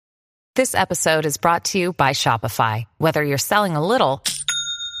This episode is brought to you by Shopify. Whether you're selling a little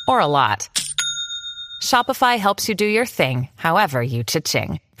or a lot, Shopify helps you do your thing, however you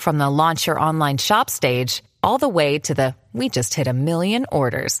cha-ching. From the launch your online shop stage, all the way to the we just hit 1 million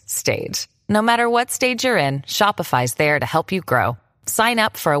orders stage. No matter what stage you're in, Shopify's there to help you grow. Sign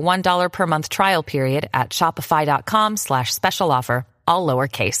up for a $1 per month trial period at shopify.com/special offer, all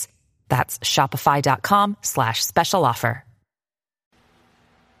lowercase. That's shopify.com/special offer.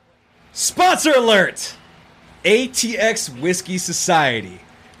 Sponsor alert! ATX Whiskey Society.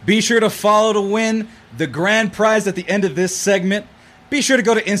 Be sure to follow to win the grand prize at the end of this segment. Be sure to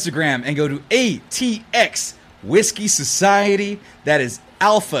go to Instagram and go to ATX Whiskey Society. That is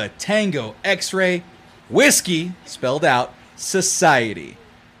Alpha Tango X-Ray Whiskey, spelled out, Society.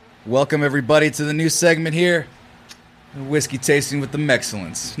 Welcome everybody to the new segment here. Whiskey tasting with the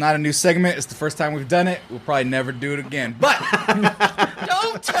Mexcellence. Not a new segment. It's the first time we've done it. We'll probably never do it again. But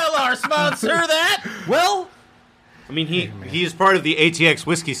don't tell our sponsor that. Well, I mean, he is part of the ATX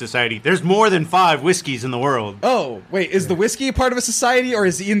Whiskey Society. There's more than 5 whiskeys in the world. Oh, wait, is the whiskey a part of a society, or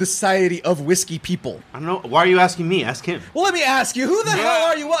is he in the society of whiskey people? I don't know. Why are you asking me? Ask him. Well, let me ask you, who the hell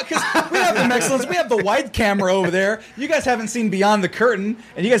are you? Because we have the Mexcellence, we have the wide camera over there. You guys haven't seen beyond the curtain,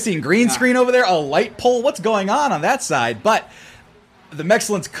 and you guys seen green screen over there, a light pole. What's going on that side? But the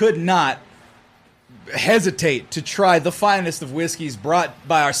Mexcellence could not hesitate to try the finest of whiskeys brought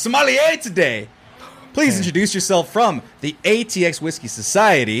by our sommelier today. Please introduce yourself from the ATX Whiskey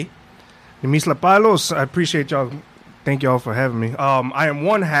Society. Misla Palos, I appreciate y'all. Thank y'all for having me. I am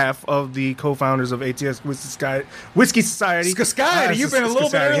one half of the co-founders of ATX Whiskey Society. Society, you've been a little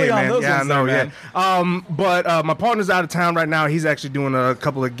bit early on those ones. I know, man. But my partner's out of town right now. He's actually doing a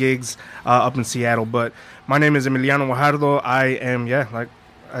couple of gigs up in Seattle. But my name is Emiliano Guajardo. I am, like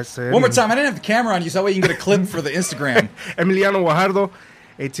I said. One more time. I didn't have the camera on you, so that way you can get a clip for the Instagram. Emiliano Guajardo.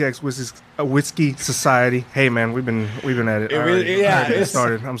 ATX Whiskey Society. Hey man, we've been at it. It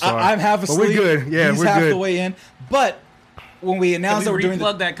started. I'm sorry. I'm half asleep. But we're good. Yeah, He's half the way in. But when we announced that we're doing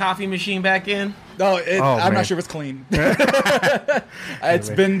that coffee machine back in. I'm not sure if it's clean. It's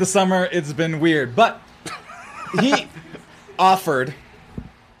been the summer. It's been weird. But Emiliano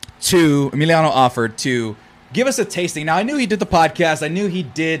offered to give us a tasting. Now I knew he did the podcast. I knew he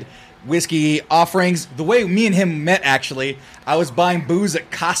did whiskey offerings. The way me and him met, actually, I was buying booze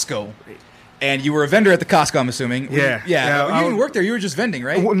at Costco, and you were a vendor at the Costco, I'm assuming. Yeah. You didn't work there. You were just vending,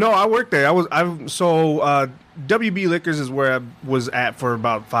 right? No, I worked there. WB Liquors is where I was at for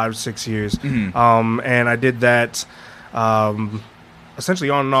about 5-6 years. Mm-hmm. And I did that essentially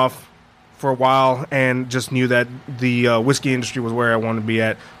on and off for a while, and just knew that the whiskey industry was where I wanted to be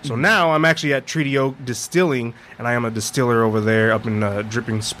at. So now I'm actually at Treaty Oak Distilling, and I am a distiller over there up in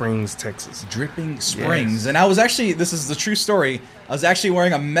Dripping Springs, Texas. Dripping Springs. Yes. And I was actually, this is the true story, I was actually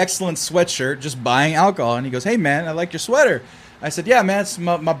wearing a Mexcellence sweatshirt, just buying alcohol, and he goes, "Hey man, I like your sweater." I said, "Yeah man, it's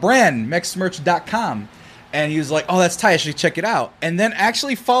my brand, mexmerch.com. And he was like, "Oh, that's tight, I should check it out." And then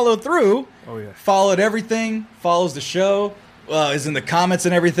actually followed through, followed everything, follows the show, is in the comments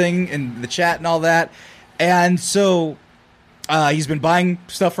and everything, in the chat and all that. And so he's been buying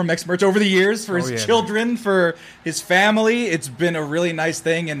stuff from Mexmerch over the years for his children, for his family. It's been a really nice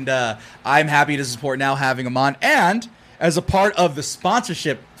thing, and I'm happy to support now having him on. And as a part of the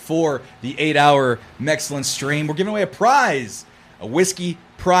sponsorship for the 8-hour Mexcellence stream, we're giving away a prize, a whiskey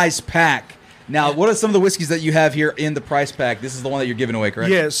prize pack. Now, what are some of the whiskeys that you have here in the prize pack? This is the one that you're giving away,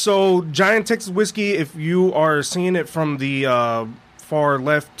 correct? Yeah, so Giant Texas Whiskey, if you are seeing it from the far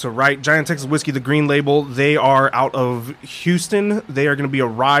left to right, Giant Texas Whiskey, the green label, they are out of Houston. They are going to be a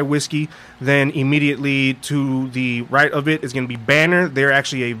rye whiskey. Then immediately to the right of it is going to be Banner. They're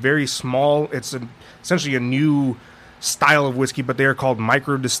actually a very small, essentially a new style of whiskey, but they are called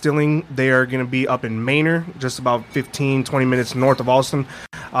micro distilling. They are going to be up in Manor, just about 15-20 minutes north of Austin.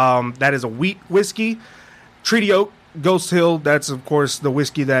 That is a wheat whiskey. Treaty Oak, Ghost Hill, that's of course the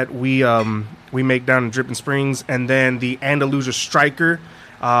whiskey that we make down in Dripping Springs. And then the Andalusia Striker,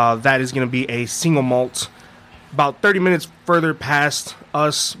 that is going to be a single malt, about 30 minutes further past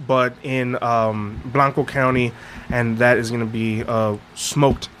us, but in Blanco County, and that is going to be a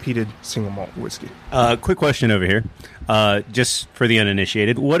smoked peated single malt whiskey. Quick question over here, just for the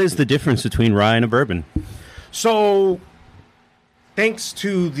uninitiated. What is the difference between rye and a bourbon? So, thanks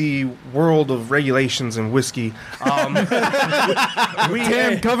to the world of regulations and whiskey, damn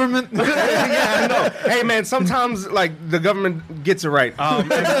government. Yeah, I know. Hey, man, sometimes like the government gets it right.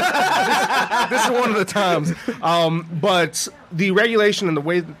 This is one of the times. But the regulation and the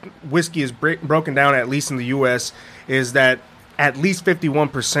way whiskey is broken down, at least in the U.S., is that at least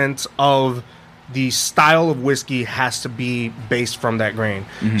 51% of the style of whiskey has to be based from that grain.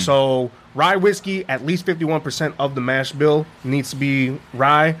 So rye whiskey, at least 51% of the mash bill needs to be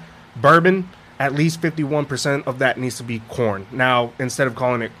rye. Bourbon, at least 51% of that needs to be corn. Now, instead of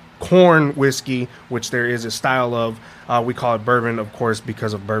calling it corn whiskey, which there is a style of, we call it bourbon, of course,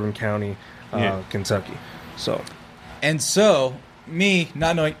 because of Bourbon County, Kentucky. So, me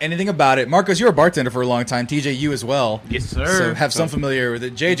not knowing anything about it, Marcos, you're a bartender for a long time. TJ, you as well. Yes, sir. So have some familiarity with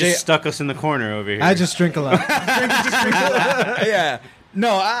it. JJ just stuck us in the corner over here. I just drink a lot. Yeah.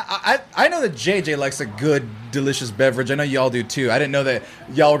 No, I know that JJ likes a good, delicious beverage. I know y'all do too. I didn't know that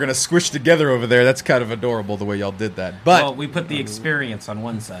y'all were going to squish together over there. That's kind of adorable the way y'all did that. But Well, we put the experience on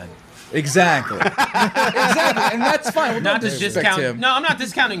one side. exactly. Exactly. And that's fine. We're Not to disrespect discount. him. No, I'm not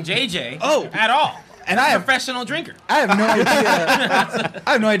discounting JJ. Oh. At all. And I have Professional drinker. I have no idea.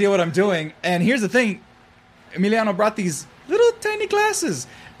 I have no idea what I'm doing. And here's the thing. Emiliano brought these little tiny glasses.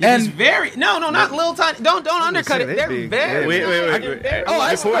 And And not little tiny. Don't undercut it. They're They're big. very. Wait. oh,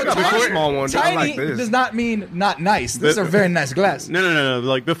 I Before- saw before small ones, I Tiny like this. does not mean not nice. These are very nice glasses. No.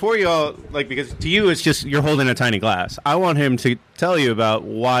 Like, before y'all, like, because to you, it's just you're holding a tiny glass. I want him to tell you about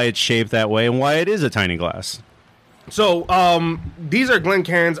why it's shaped that way and why it is a tiny glass. So, these are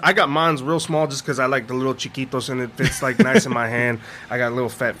Glencairns. I got mine's real small just because I like the little chiquitos and it fits like nice in my hand. I got little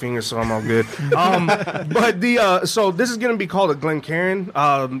fat fingers, so I'm all good. But so this is gonna be called a Glencairn.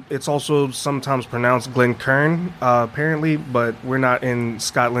 It's also sometimes pronounced Glencairn, apparently, but we're not in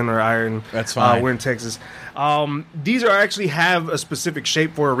Scotland or Ireland. That's fine. We're in Texas. These are actually have a specific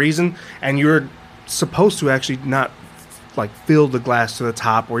shape for a reason, and you're supposed to actually not like fill the glass to the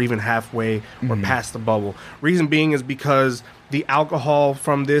top or even halfway or past the bubble. Reason being is because the alcohol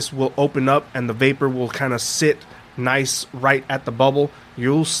from this will open up and the vapor will kind of sit nice right at the bubble.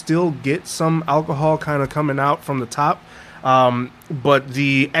 You'll still get some alcohol kind of coming out from the top, but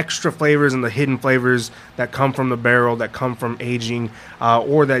the extra flavors and the hidden flavors that come from the barrel, that come from aging,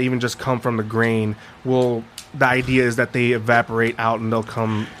 or that even just come from the grain the idea is that they evaporate out and they'll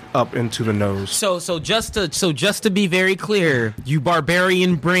come up into the nose. So just to be very clear, you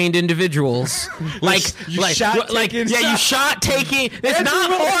barbarian brained individuals, you shot taking you stuff. shot taking. It's not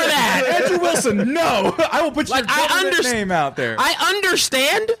for that. Andrew Wilson, no. I will put your government name out there. I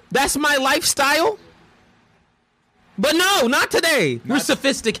understand that's my lifestyle, but no, not today. We're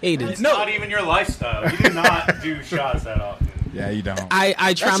sophisticated. It's not even your lifestyle. You do not do shots that often. Yeah, you don't. I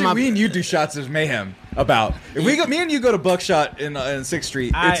try Actually, my. me and you do shots as mayhem about. If we go, me and you go to Buckshot in 6th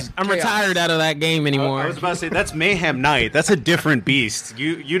Street. I'm Chaos. retired out of that game anymore. I was about to say that's Mayhem Night. That's a different beast.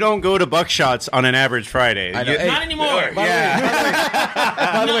 You don't go to Buckshots on an average Friday. I know. Hey, Not anymore.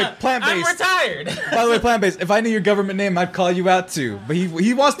 By the way, plant I'm based. retired. By the way, plant based. If I knew your government name, I'd call you out too. But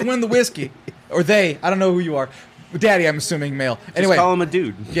he wants to win the whiskey, or they. I don't know who you are. Daddy, I'm assuming male. Anyway, Just call him a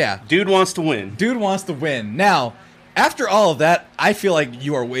dude. Yeah. Dude wants to win. Dude wants to win. Now, after all of that, I feel like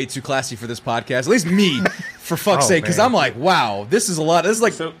you are way too classy for this podcast. At least me, for fuck's sake, because man. I'm like, wow, this is a lot. This is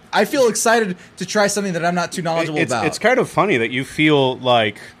like, So- I feel excited to try something that I'm not too knowledgeable about. It's kind of funny that you feel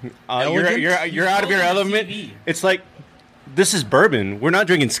like Elegant? you're out of your element. It's like, this is bourbon. We're not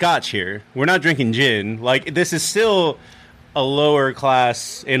drinking scotch here. We're not drinking gin. Like, this is still a lower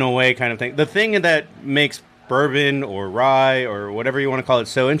class, in a way, kind of thing. The thing that makes bourbon or rye or whatever you want to call it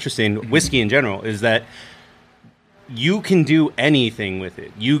so interesting, whiskey in general, is that you can do anything with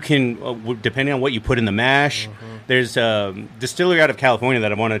it. You can, depending on what you put in the mash. There's a distillery out of California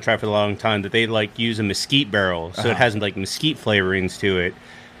that I wanted to try for a long time that they like use a mesquite barrel, so it has like mesquite flavorings to it.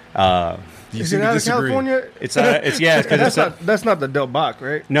 Is it out of California? It's because That's not the Del Bach,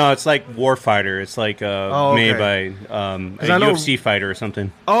 right? no, it's like Warfighter. It's like made by a I know- UFC fighter or something.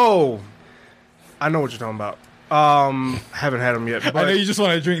 Oh, I know what you're talking about. Haven't had them yet. But I know you just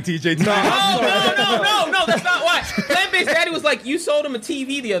want to drink TJ. No, that's not why. Plant-based Daddy was like, you sold him a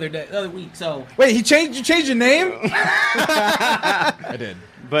TV the other week, so. Wait, you changed your name? I did.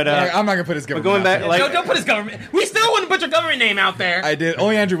 But I'm not gonna put his but government. going back, out like, Don't put his government. We still wouldn't put your government name out there. there. I did.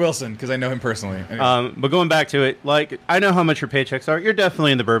 Only Andrew Wilson because I know him personally. Anyway. but going back to it, like, I know how much your paychecks are. You're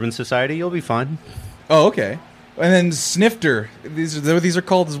definitely in the Bourbon Society. You'll be fine. Oh, okay. And then snifter. These are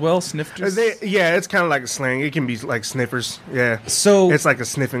called as well, snifters. It's kind of like a slang. It can be like sniffers. Yeah. So It's like a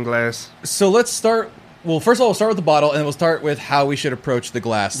sniffing glass. So let's start. Well, first of all, we'll start with the bottle, and then we'll start with how we should approach the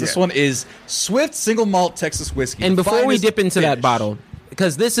glass. This one is Swift Single Malt Texas Whiskey. And the before we finest dip into that finish. bottle,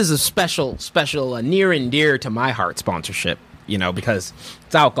 because this is a special, near and dear to my heart sponsorship, because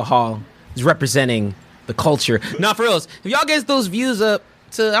it's alcohol, it's representing the culture. Now, for reals, if y'all get those views up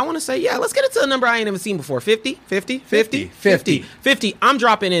to, I want to say, let's get it to a number I ain't never seen before. 50. I'm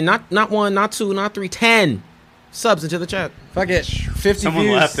dropping in, not 1, not 2, not 3, 10. subs into the chat. Fuck it. 50 Someone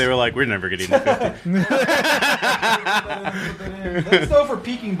views. left. They were like, "We're never getting to 50." Thanks though for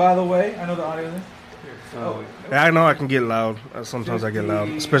peeking, by the way. I know the audio is. Yeah, I know I can get loud. Sometimes I get loud,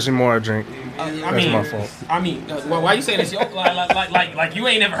 especially more I drink. That's my fault. I mean, why you saying this? Like you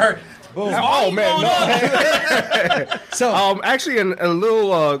ain't never heard. Oh man, no. So, actually, a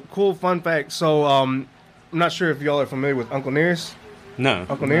little cool fun fact. So, I'm not sure if y'all are familiar with Uncle Nearest. No,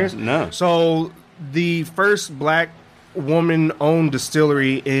 Uncle Nearest? No. So, the first black woman-owned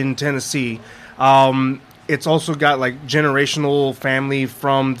distillery in Tennessee. It's also got like generational family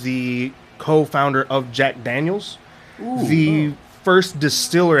from the co-founder of Jack Daniels. The first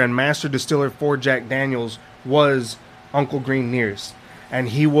distiller and master distiller for Jack Daniels was Uncle Green Nearest. And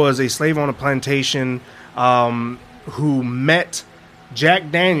he was a slave on a plantation who met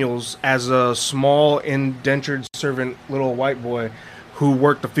Jack Daniels as a small indentured servant little white boy who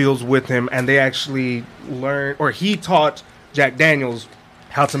worked the fields with him. And they actually learned, or he taught Jack Daniels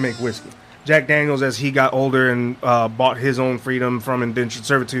how to make whiskey. Jack Daniels, as he got older and bought his own freedom from indentured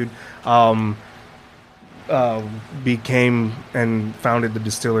servitude, became and founded the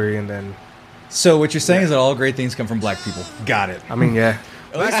distillery, and then... So what you're saying is that all great things come from black people. Got it. I mean, yeah.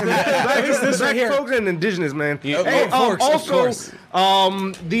 Black folks and indigenous, man. Yeah, Hey, of course, of course.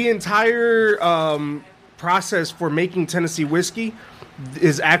 The entire process for making Tennessee whiskey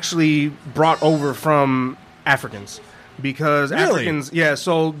is actually brought over from Africans. Because Really? Africans, yeah.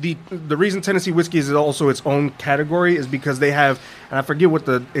 So the reason Tennessee whiskey is also its own category is because they have, and I forget what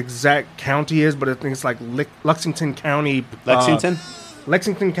the exact county is, but I think it's like Lexington County.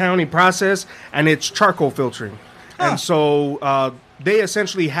 Lexington County process, and it's charcoal filtering. And so they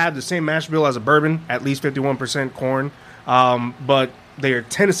essentially have the same mash bill as a bourbon, at least 51% corn, but they are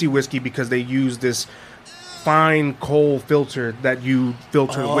Tennessee whiskey because they use this fine coal filter that you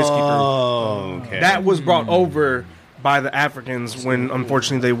filter whiskey through. Oh, okay. That was brought over by the Africans when,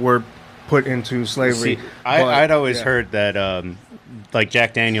 unfortunately, they were put into slavery. See, I'd always heard that like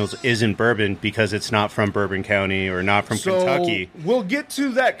Jack Daniels isn't bourbon because it's not from Bourbon County or not from Kentucky. We'll get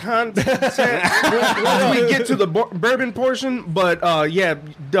to that content once we get to the bourbon portion, but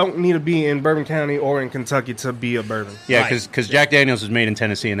don't need to be in Bourbon County or in Kentucky to be a bourbon. Yeah, because Jack Daniels was made in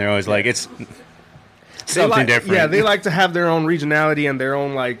Tennessee, and they're always like, it's something different. Yeah, they like to have their own regionality and their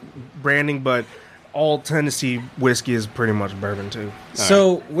own like branding, but all Tennessee whiskey is pretty much bourbon too.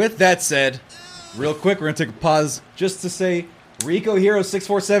 So with that said, real quick, we're going to take a pause just to say, Rico Hero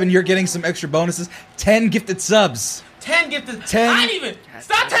 647, you're getting some extra bonuses. 10 gifted subs. 10 gifted. 10. I ain't even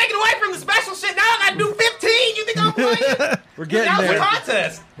stop taking away from the special shit. Now I gotta do 15. You think I'm playing? We're getting that was there. a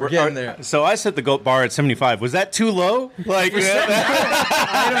contest. We're getting there. So I set the goat bar at 75. Was that too low? Like,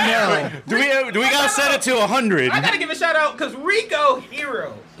 I don't know. do we gotta set it to 100? I gotta give a shout out because Rico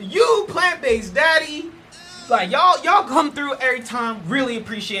Hero, you plant-based daddy, like y'all come through every time. Really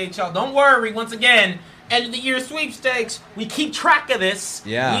appreciate y'all. Don't worry. Once again, end of the year sweepstakes. We keep track of this.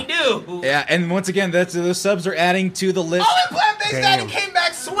 Yeah. We do. Yeah, and once again, those subs are adding to the list. Oh, and plant-based daddy came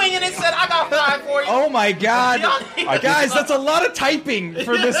back swinging and said, "I got 5 for you." Oh my God. Y'all- Guys, that's a lot of typing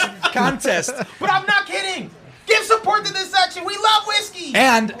for this contest. But I'm not kidding. Give support to this section. We love whiskey.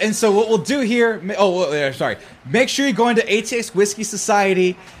 And so what we'll do here, make sure you go into ATX Whiskey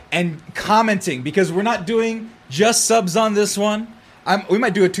Society and commenting, because we're not doing just subs on this one. We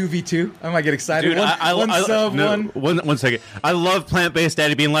might do a 2v2. I might get excited. Dude, one second. I love plant-based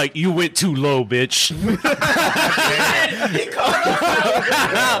daddy being like, "You went too low, bitch." He called us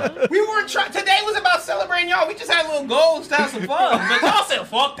out. We weren't trying. Today was about celebrating y'all. We just had little goals to have some fun. But y'all said,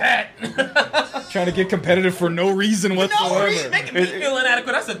 "Fuck that." Trying to get competitive for no reason whatsoever. No reason, making me feel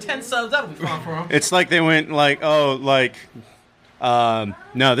inadequate. I said 10 subs. That'll be fun for him. It's like they went like,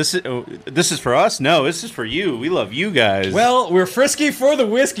 no, this is for us. No, this is for you. We love you guys. Well, we're frisky for the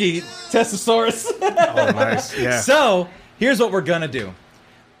whiskey, Testosaurus. Oh, nice. Yeah. So here's what we're gonna do.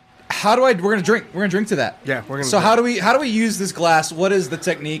 We're gonna drink. We're gonna drink to that. Yeah, we're gonna. So drink. how do we use this glass? What is the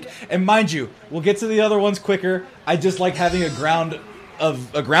technique? And mind you, we'll get to the other ones quicker. I just like having a grounding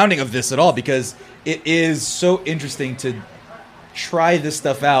of this at all, because it is so interesting to try this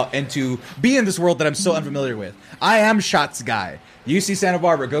stuff out and to be in this world that I'm so unfamiliar with. I am shots guy. UC Santa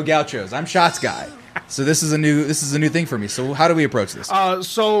Barbara, go Gauchos. I'm shots guy. So this is a new thing for me. So how do we approach this?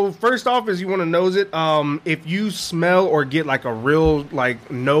 So first off is you want to nose it. If you smell or get like a real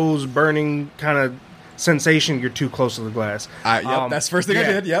like nose burning kind of sensation, you're too close to the glass. Yep, that's the first thing I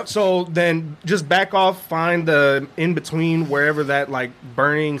did. Yep. So then just back off, find the in between wherever that like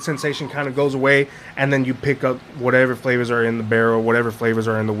burning sensation kind of goes away, and then you pick up whatever flavors are in the barrel, whatever flavors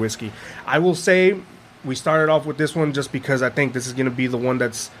are in the whiskey. I will say we started off with this one just because I think this is going to be the one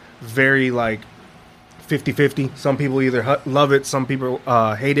that's very like 50-50. Some people either love it, some people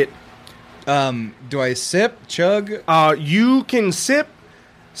hate it. Do I sip, chug? You can sip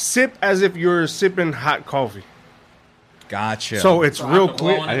as if you're sipping hot coffee. Gotcha. So it's real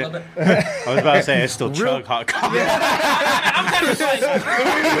quick. I was about to say I still chug hot coffee.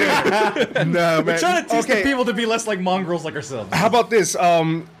 No, man. We're trying to teach the people to be less like mongrels like ourselves. How about this?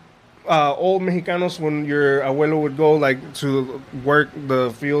 Old Mexicanos, when your abuelo would go like to work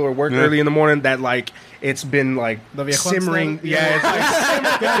the field or work early in the morning, that like it's been like simmering. Yeah, it's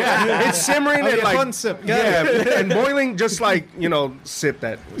like it's simmering and like sip. and boiling. Just like sip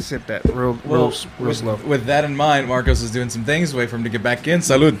that real slow. With that in mind, Marcos is doing some things. Wait for him to get back in.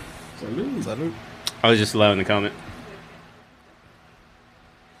 Salud. Salud. I was just allowing the comment.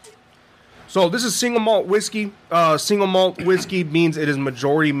 So this is single malt whiskey. Single malt whiskey means it is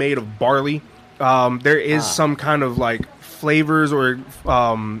majority made of barley. There is some kind of like flavors or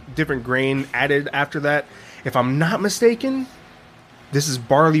different grain added after that. If I'm not mistaken, this is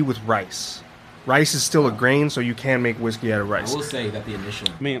barley with rice. Rice is still a grain, so you can make whiskey out of rice. I will say that the initial.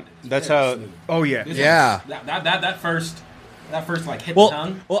 I mean, that's how. Oh yeah, Yeah. That first like hit the Well,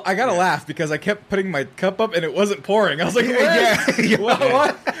 tongue. I gotta laugh because I kept putting my cup up and it wasn't pouring. I was like,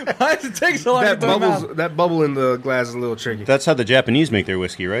 why does it take so long to come out? That bubble in the glass is a little tricky. That's how the Japanese make their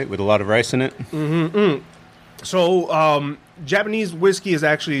whiskey, right? With a lot of rice in it. So Japanese whiskey is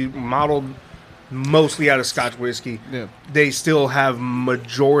actually modeled mostly out of Scotch whiskey. Yeah. They still have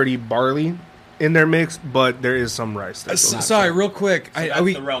majority barley in their mix, but there is some rice. Sorry, real quick. So that's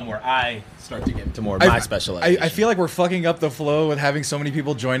the realm where I start to get into more of my specialization. I feel like we're fucking up the flow with having so many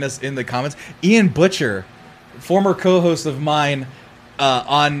people join us in the comments. Ian Butcher, former co-host of mine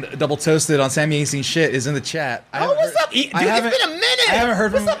on Double Toasted on Sammy Ain't Seen Shit, is in the chat. what's up, Ian? Dude, it's been a minute. I haven't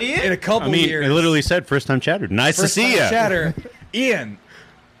heard from What's up, him Ian? in a couple years. It literally said first time chatter. Nice First to see time you. chatter. Ian,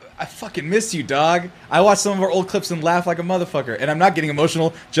 I fucking miss you, dog. I watched some of our old clips and laugh like a motherfucker. And I'm not getting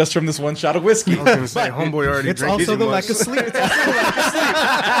emotional just from this one shot of whiskey. I was going to say, homeboy already it's drank also too the much. lack of sleep.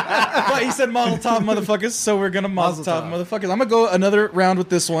 But he said Mazel Tov, motherfuckers, so we're going to Mazel Tov, motherfuckers. I'm going to go another round with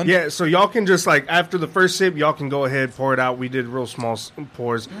this one. Yeah, so y'all can just like after the first sip, y'all can go ahead, pour it out. We did real small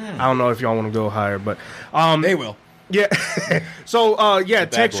pours. I don't know if y'all want to go higher, but They will. yeah. So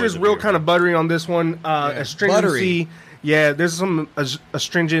texture is boys of real beer. kind of buttery on this one. Astringency. buttery. Yeah, there's some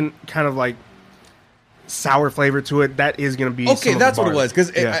astringent kind of like sour flavor to it. That is going to be Okay, that's what it was.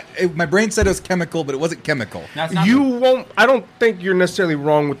 Because yeah. my brain said it was chemical, but it wasn't chemical. That's not You won't. I don't think you're necessarily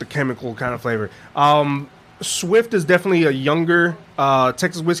wrong with the chemical kind of flavor. Swift is definitely a younger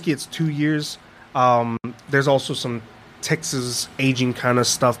Texas whiskey. It's 2 years. There's also some Texas aging kind of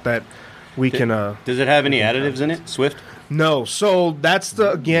stuff that we can. Does it have any additives in it? Swift? No. So that's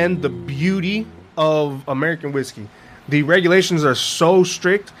the beauty of American whiskey. The regulations are so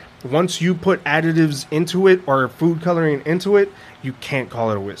strict. Once you put additives into it or food coloring into it, you can't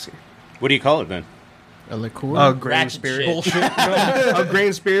call it a whiskey. What do you call it then? a liqueur. A grain Ratchet spirit. shit. Bullshit. A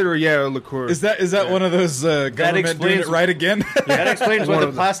grain spirit or a liqueur. Is that one of those government doing explains- it right again? That explains why One the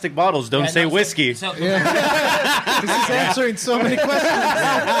of the- plastic bottles don't say whiskey. So, This is answering so many questions.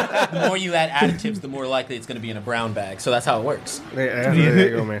 The more you add additives, the more likely it's going to be in a brown bag. So that's how it works. There you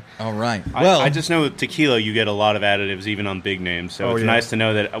go, man. All right. I just know with tequila you get a lot of additives even on big names, so it's nice to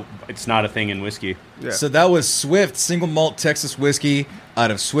know that it's not a thing in whiskey. Yeah. So that was Swift single malt Texas whiskey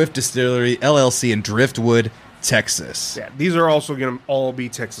out of Swift Distillery LLC in Driftwood, Texas. Yeah, these are also going to all be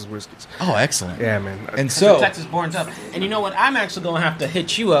Texas whiskeys. Oh, excellent. Yeah, man. And So so Texas born up. And you know what? I'm actually going to have to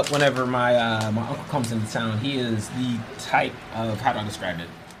hit you up whenever my my uncle comes into town. He is the type of, how do I describe it?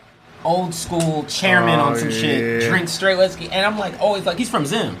 Old school chairman on some shit, yeah. drinks straight whiskey. And I'm like, always like, he's from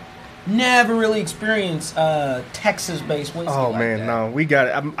Zim. Never really experienced Texas-based whiskey. Oh, like man, that. no. We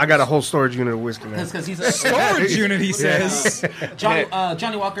got it. I got a whole storage unit of whiskey, man. Because he's a storage unit, he says.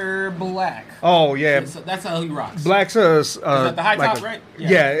 Johnny Walker Black. Oh, yeah. So that's how he rocks. Black's that the high top, right?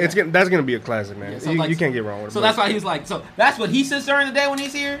 Yeah, Yeah. that's gonna be a classic, man. Yeah, so you, like- you can't get wrong with it. So that's why he's like, so that's what he says during the day when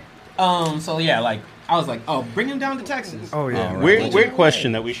he's here. So yeah, like I was like, oh, bring him down to Texas. Oh yeah. Weird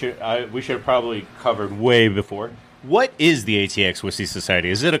question that we should have probably covered way before. What is the ATX Whiskey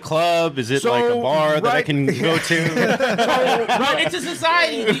Society? Is it a club? Is it So, like a bar that I right- can go to? Bro, it's a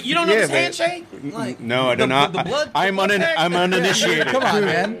society. You don't know Yeah, this man. handshake? Like, No, I do not. I'm uninitiated. Come on,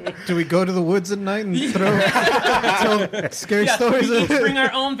 man. Do we go to the woods at night and tell scary yeah, stories? we each bring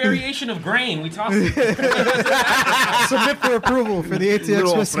our own variation of grain. We toss it. Submit for approval for the ATX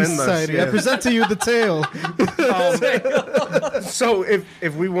Little Whiskey ofrendas, Society. yeah. I present to you the tale. So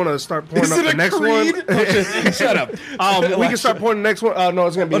if we want to start pouring up the next one, Shut up. we can start pouring the next one. No,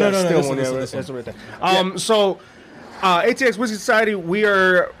 it's gonna be Oh, no, that no, still this one. one, Yeah, this that's right there. So ATX Whiskey Society, we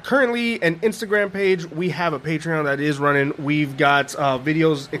are currently an Instagram page. We have a Patreon that is running. We've got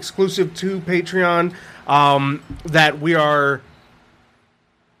videos exclusive to Patreon that we are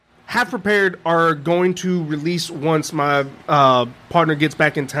half prepared are going to release once my partner gets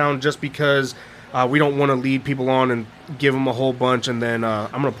back in town, just because we don't want to lead people on and give them a whole bunch, and then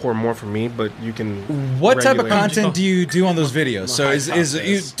I'm going to pour more for me, but you can... What type of regulate. content do you do on those videos? So is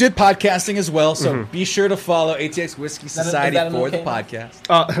you did podcasting as well, so be sure to follow ATX Whiskey Society for the podcast.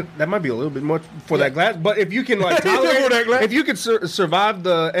 That might be a little bit much for that glass, but if you can like tolerate, if you can survive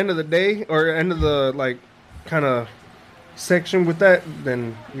the end of the day or end of the like kind of section with that,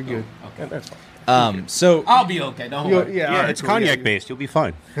 then you're good. Okay, that's fine. So I'll be okay. Don't worry. Yeah, Yeah, it's cognac based. You'll be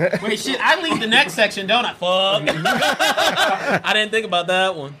fine. Wait, shit. I leave the next section, don't I? Fuck. I didn't think about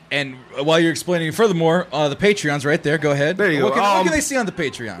that one. and while you're explaining furthermore, the Patreon's right there. Go ahead. There you go. What can they see on the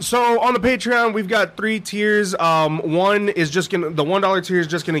Patreon? So on the Patreon, we've got 3 tiers. One is just the $1 tier is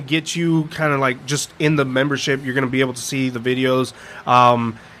just gonna get you kind of like just in the membership. You're gonna be able to see the videos.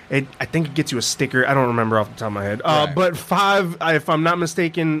 I think it gets you a sticker. I don't remember off the top of my head. Right. But 5, if I'm not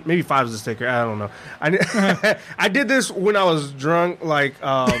mistaken, maybe 5 is a sticker. I don't know. I did this when I was drunk, like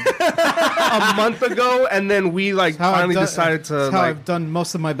a month ago, and then we like finally decided to. That's how like, I've done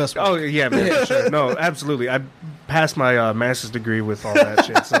most of my best work. Oh yeah, man, for sure. No, absolutely. I passed my master's degree with all that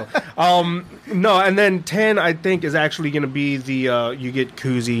shit. So, no, and then 10, I think, is actually going to be the you get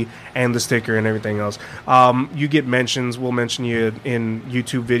koozie and the sticker and everything else. You get mentions. We'll mention you in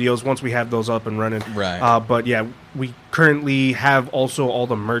YouTube videos once we have those up and running. Right. But yeah, we currently have also all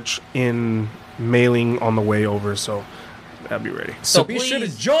the merch in mailing on the way over. So. That'll be ready. So So be sure to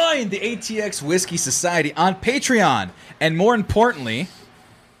please- join the ATX Whiskey Society on Patreon. And more importantly,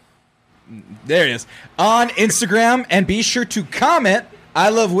 there it is, on Instagram. And be sure to comment, I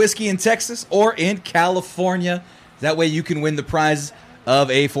love whiskey in Texas or in California. That way you can win the prize of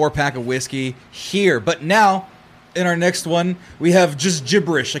a 4-pack of whiskey here. But now, in our next one, we have just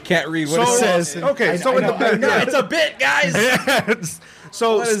gibberish. I can't read what it says. Okay, so in the No, it's a bit, guys.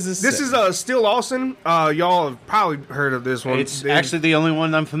 So What does this this say? is Still Austin. Y'all have probably heard of this one. It's actually the only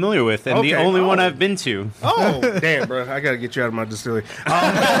one I'm familiar with, and the Okay. only one Oh. I've been to. oh damn, bro! I gotta get you out of my distillery.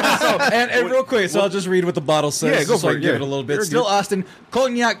 And real quick, so I'll just read what the bottle says. Yeah, go just so for I it, can give yeah. it a little bit. You're Still good. Austin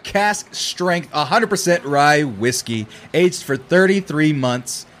Cognac Cask Strength, 100% rye whiskey, aged for 33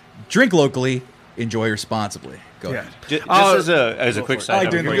 months. Drink locally, enjoy responsibly. Go Yeah. ahead. Just as a quick I side like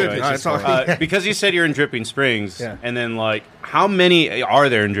note doing the before you good go, bits. All right, sorry. because you said you're in Dripping Springs, Yeah. and then like how many are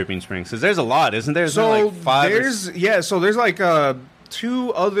there in Dripping Springs? Because there's a lot, isn't there? Isn't there So like 5 or there's like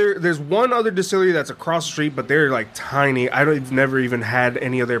there's one other distillery that's across the street, but they're like tiny. I've never even had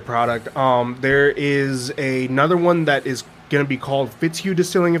any of their product. There is another one that is going to be called Fitzhugh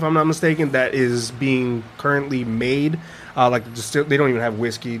Distilling, if I'm not mistaken, that is being currently made. Like they don't even have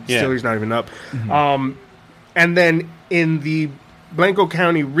whiskey. Distillery's not even up. And then in the Blanco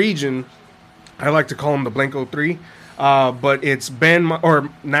County region, I like to call them the Blanco 3, but it's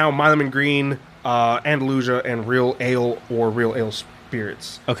now Milam and Green, Andalusia, and Real Ale or Real Ale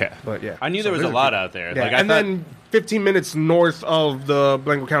Spirits. Okay, But yeah, I knew So there was a there's lot out there. Yeah, Like, I and thought, then 15 minutes north of the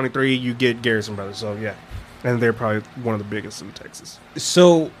Blanco County 3, you get Garrison Brothers. So yeah, and they're probably one of the biggest in Texas.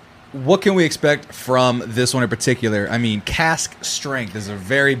 So, what can we expect from this one in particular? I mean, cask strength is a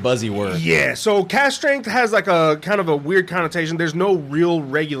very buzzy word. Yeah, so cask strength has like a kind of a weird connotation. There's no real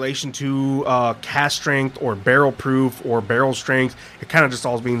regulation to cask strength or barrel proof or barrel strength. It kind of just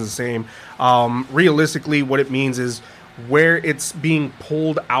all means the same. Realistically, what it means is where it's being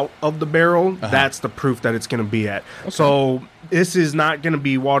pulled out of the barrel, that's the proof that it's going to be at. So this is not going to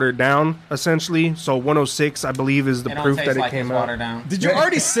be watered down, essentially. So 106, I believe, is the proof that it came out. watered down. Did you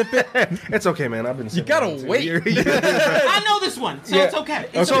already sip it? It's okay, man. I've been. You gotta wait. I know this one, so it's okay.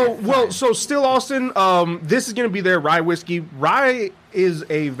 It's okay. So Still Austin, this is going to be their rye whiskey. Rye is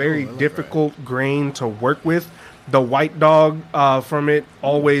a very difficult grain to work with. The white dog from it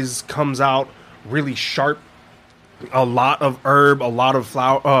always comes out really sharp. A lot of herb, a lot of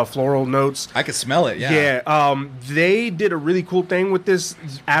floral notes. I could smell it, yeah. Yeah, they did a really cool thing with this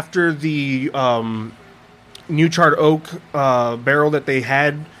after the New Charred Oak barrel that they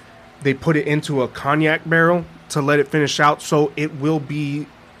had. They put it into a cognac barrel to let it finish out, so it will be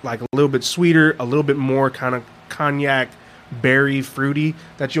like a little bit sweeter, a little bit more kind of cognac berry fruity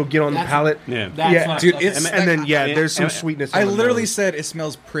that you'll get on the palate. Yeah. That's Yeah, what dude, I, it's- And then I- there's some I- sweetness. I on the literally nose. said it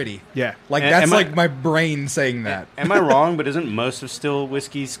smells pretty. Yeah. Like, Am that's I- like my brain saying that. Am I wrong? But isn't most of Still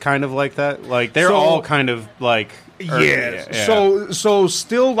whiskeys kind of like that? Like they're So- all kind of like Yeah. So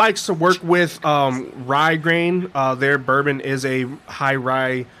Still likes to work with rye grain. Their bourbon is a high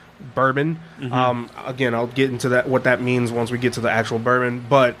rye bourbon. Again, I'll get into that what that means once we get to the actual bourbon.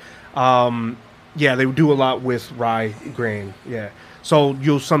 But yeah, they do a lot with rye grain. Yeah, so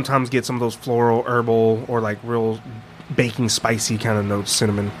you'll sometimes get some of those floral, herbal, or like real baking, spicy kind of notes,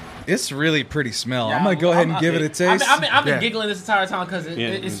 cinnamon. It's really pretty smell. Yeah, I'm gonna go ahead and give it a taste. I've been Yeah. giggling this entire time because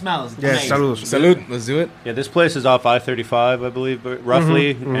it smells Yeah, amazing. salud. Salud. Let's do it. Yeah, this place is off I-35, I believe, but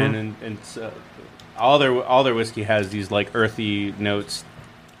roughly, and it's, all their whiskey has these like earthy notes.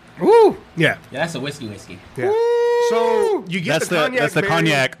 Woo! Yeah. Yeah, that's a whiskey. Yeah. So you get That's the the- cognac. that's the berry.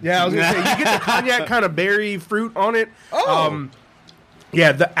 cognac. Yeah, I was gonna say you get the cognac kind of berry fruit on it. Oh.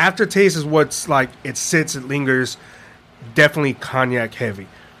 Yeah, the aftertaste is what's like it sits, it lingers. Definitely cognac heavy.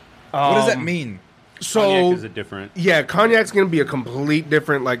 What does that mean? So Cognac is a different. yeah, cognac's gonna be a complete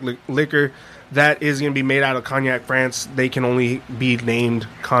different like liquor that is gonna be made out of Cognac, France. They can only be named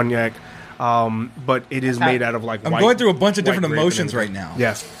cognac, but it is made out of like. I'm white, going through a bunch of white different grape and emotions right everything. now.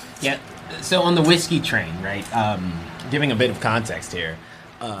 Yes. Yeah. So on the whiskey train, right? Giving a bit of context here.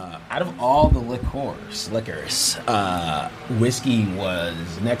 Out of all the liquors, whiskey was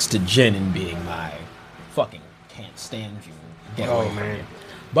next to gin in being my fucking can't stand you. Get away from man. you.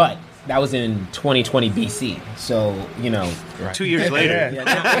 But that was in 2020 BC. So, 2 years later.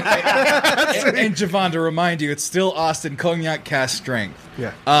 And Javon, to remind you, it's still Austin Cognac cask strength.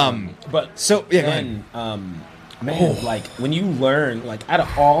 Yeah. but So, yeah, go then, man, like when you learn, like out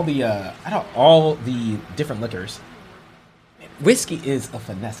of all the different liquors, whiskey is a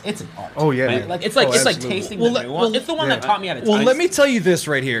finesse. It's an art. Oh, yeah, Right? man. Like it's like absolutely. tasting Well, the nuance. It's the one that taught me how to. Well, taste. let me tell you this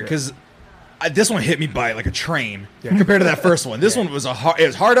right here, because this one hit me by like a train compared to that first one. This one was it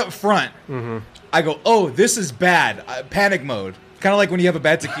was hard up front. I go, oh, this is bad. Panic mode. Kind of like when you have a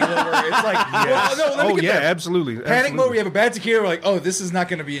bad tequila where it's like, well, no, let me Oh get yeah, there. absolutely. Panic absolutely. mode where you have a bad tequila, we're like, oh, this is not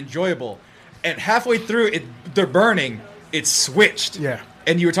going to be enjoyable. And halfway through, they're burning. It's switched. Yeah.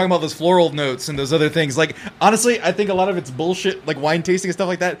 And you were talking about those floral notes and those other things. Like, honestly, I think a lot of it's bullshit, like wine tasting and stuff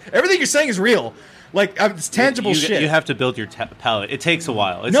like that. Everything you're saying is real. Like, it's tangible shit. You have to build your palate. It takes a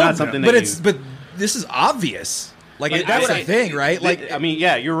while. It's not something but that but this is obvious. Like, that's the thing, right? Like, I mean,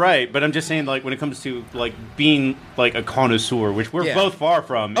 yeah, you're right, but I'm just saying, like, when it comes to like being like a connoisseur, which we're both far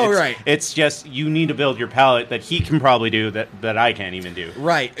from. Oh, it's, right. It's just you need to build your palate that he can probably do that I can't even do.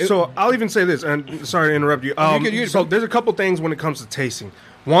 right. So I'll even say this, and sorry to interrupt you. you're good. So there's a couple things when it comes to tasting.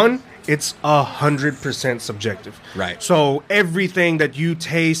 One, it's 100% subjective. Right. So everything that you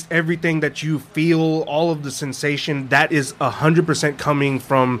taste, everything that you feel, all of the sensation, that is 100% coming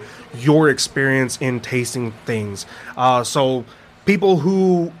from your experience in tasting things. So people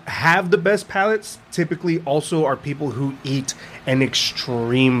who have the best palates typically also are people who eat an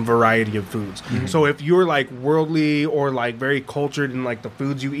extreme variety of foods. So if you're like worldly or like very cultured in like the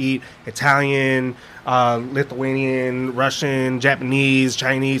foods you eat, Italian, Lithuanian, Russian, Japanese,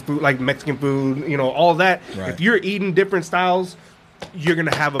 Chinese food, like Mexican food, all that. Right. If you're eating different styles, you're going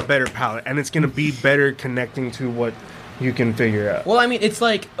to have a better palate and it's going to be better connecting to what you can figure out. Well, I mean, it's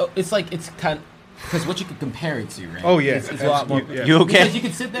kind of because what you can compare it to, right? Oh, yeah. it's a lot more. Yeah. You okay? Because you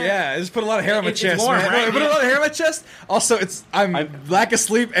can sit there. Yeah, I just put a lot of hair on my It's chest. warm, man. right? I put a lot of hair on my chest. Also, I'm lack of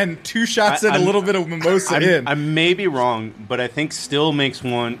sleep and 2 shots and a little bit of mimosa in. I may be wrong, but I think Still makes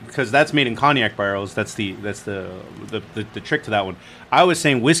one because that's made in cognac barrels. That's the trick to that one. I was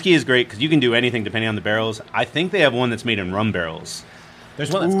saying whiskey is great because you can do anything depending on the barrels. I think they have one that's made in rum barrels. There's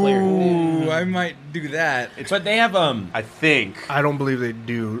one that's clear. Ooh, I might do that. But they have I think I don't believe they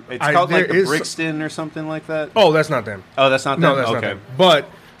do. it's called like there the is- Brixton or something like that. Oh, that's not them. Oh, that's not No, them? that's not Okay. them. But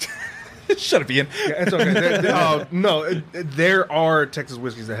Shut up, Ian. yeah, it's okay. There are Texas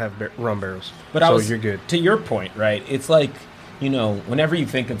whiskeys that have rum barrels. But so you're good. To your point, right? It's like, whenever you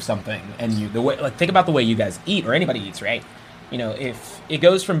think of something and think about the way you guys eat or anybody eats, right? If it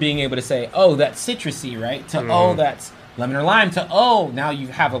goes from being able to say, oh, that's citrusy, right? To, oh, that's lemon or lime, to, oh, now you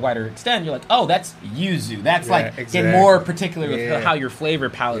have a wider extent. You're like, oh, that's yuzu. That's exactly. getting more particular with Yeah. how your flavor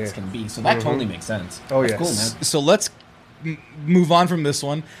palettes Yeah. can be. So that totally makes sense. Oh, That's yeah. cool, man. So let's move on from this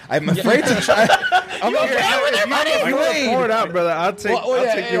one. I'm afraid to try. I'm If you want to pour it out, brother, I'll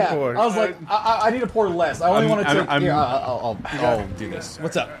take your pour. I was like, I need to pour less. I only want to take. I'm- Here, I'll do this.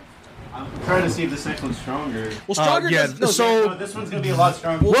 What's up? I'm trying to see if this next one's stronger. Well, stronger. yeah, does, no, so- No, this one's gonna be a lot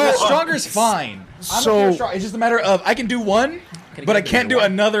stronger. well, stronger is fine. I don't care strong. It's just a matter of I can do one, but I can't do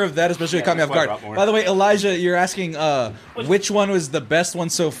another of that, especially if it caught me off that's why I guard. brought more. By the way, Elijah, you're asking which one was the best one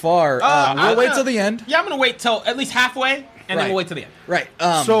so far. We'll wait till the end. Yeah, I'm going to wait till at least halfway, and then Right. we'll wait till the end. Right.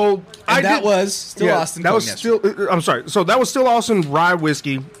 So that was still Austin. That was Cognac. still. I'm sorry. So that was still Austin rye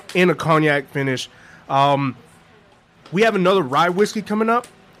whiskey in a cognac finish. We have another rye whiskey coming up,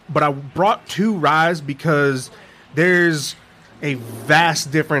 but I brought 2 ryes because there's a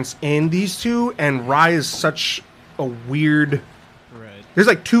vast difference in these two, and rye is such a weird. Right. There's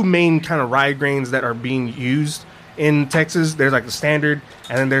like two main kind of rye grains that are being used in Texas. There's like the standard,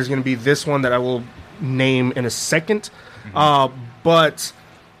 and then there's going to be this one that I will name in a second. But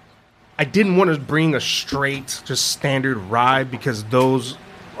I didn't want to bring a straight, just standard rye because those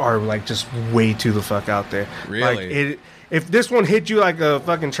are like just way too the fuck out there. Really? Like if this one hit you like a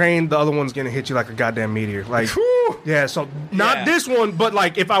fucking train, the other one's gonna hit you like a goddamn meteor. Like, yeah. So not this one, but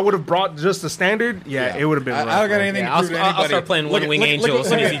like if I would have brought just the standard, it would have been. I don't got anything to prove to anybody. I'll start playing One Wing Angel as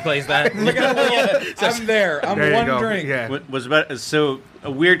soon as he plays that. Look at how I'm there. I'm There you go. wondering. Yeah. What was about so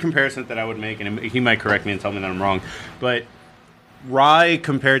a weird comparison that I would make, and he might correct me and tell me that I'm wrong, but rye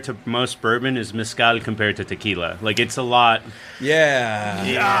compared to most bourbon is mezcal compared to tequila. Like it's a lot.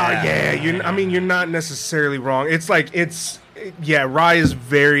 Yeah. You're not necessarily wrong. It's like rye is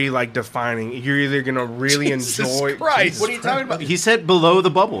very like defining. You're either gonna really enjoy. Christ. What are you talking about? He said below the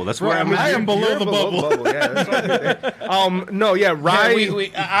bubble. That's where I am below the bubble. Yeah, that's what no, yeah,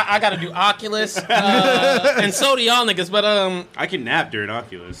 rye. I got to do Oculus, and so do y'all niggas. But I can nap during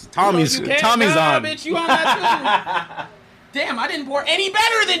Oculus. Tommy's you can't. on. Bitch, you on that too? Damn, I didn't pour any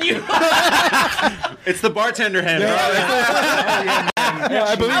better than you. It's the bartender hand. I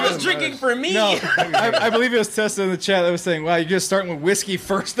was drinking for me. No, I believe it was Tessa in the chat that was saying, "Wow, you're just starting with whiskey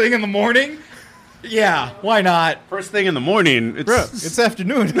first thing in the morning." Yeah, why not? First thing in the morning. It's, Bro, it's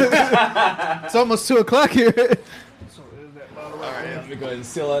afternoon. It's almost 2:00 here. Let me go ahead and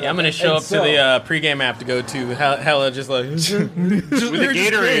seal it. Yeah, I'm gonna show up to the pregame app to go to. Hella just like with the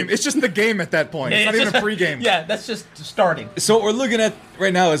Gatorade. It's just the game at that point. It's not even a pregame. Yeah, that's just starting. So what we're looking at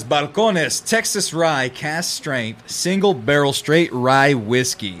right now is Balcones Texas Rye Cast Strength Single Barrel Straight Rye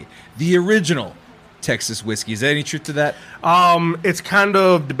Whiskey, the original Texas whiskey. Is there any truth to that? It's kind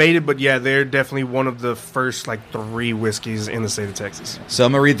of debated, but yeah, they're definitely one of the first like 3 whiskeys in the state of Texas. So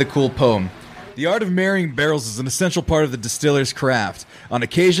I'm going to read the cool poem. The art of marrying barrels is an essential part of the distiller's craft. On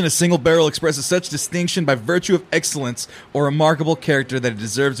occasion, a single barrel expresses such distinction by virtue of excellence or remarkable character that it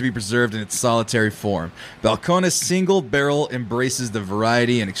deserves to be preserved in its solitary form. Balcones single barrel embraces the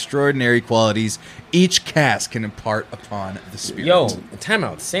variety and extraordinary qualities each cask can impart upon the spirit. Yo, time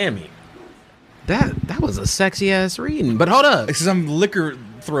out, Sammy. That was a sexy ass reading. But hold up. Because I'm liquor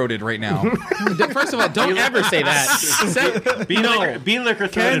throated right now. First of all, don't ever say that. be liquor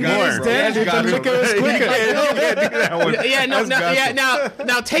throated more.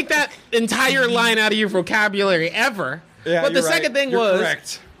 Now take that entire line out of your vocabulary ever. Yeah, but the you're right. second thing You're was,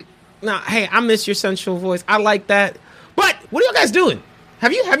 correct. nah, hey, I miss your sensual voice. I like that. But what are you guys doing?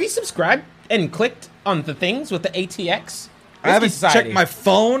 Have you subscribed and clicked on the things with the ATX? I haven't checked my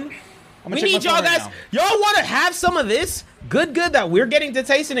phone. We need y'all guys. Y'all want to have some of this good that we're getting to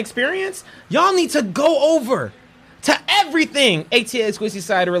taste and experience? Y'all need to go over to everything ATX Whiskey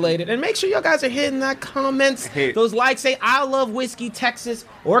Cider related and make sure y'all guys are hitting that comments, those likes, say I love whiskey, Texas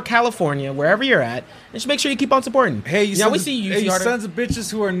or California, wherever you're at, and just make sure you keep on supporting. Hey, you we see you, you sons of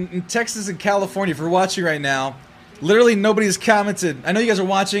bitches who are in Texas and California, if you're watching right now, literally nobody's commented. I know you guys are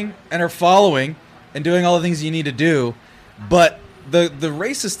watching and are following and doing all the things you need to do, but the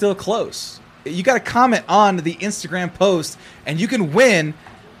race is still close. You got to comment on the Instagram post, and you can win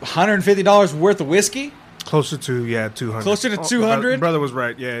 $150 worth of whiskey. Closer to 200. Closer to 200. Brother was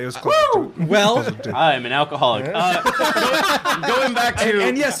right. Yeah, it was closer to. Well, I am an alcoholic. Going back to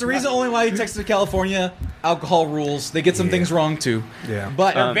and yes, the reason only why you texted California, alcohol rules. They get some things wrong too. Yeah,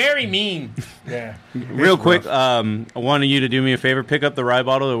 but they're very mean. Yeah. Real quick, I wanted you to do me a favor. Pick up the rye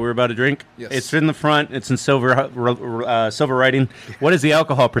bottle that we're about to drink. Yes. It's in the front. It's in silver writing. What is the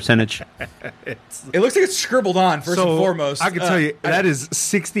alcohol percentage? It looks like it's scribbled on first and foremost. I can tell you that is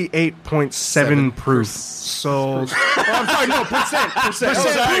 68.7 proof. So, I'm sorry, no, percent. Proof.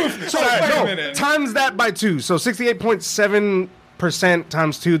 So, Wait a no, minute. times that by 2. So 68.7%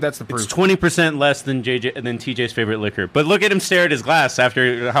 times 2. That's the proof. It's 20% less than TJ's favorite liquor. But look at him stare at his glass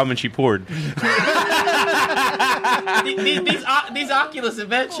after how much he poured. These Oculus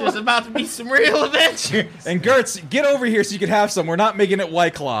adventures about to be some real adventures. And Gertz, get over here so you can have some. We're not making it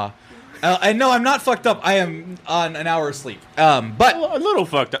White Claw. I know I'm not fucked up. I am on an hour of sleep. But a little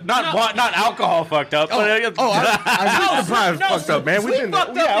fucked up. Not alcohol fucked up. I'm surprised fucked up, man. Sleep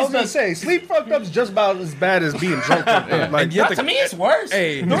fucked up I was gonna say sleep fucked up is just about as bad as being drunk. Like, To me, it's worse.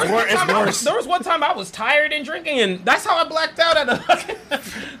 Hey, There was one time I was tired and drinking, and that's how I blacked out at a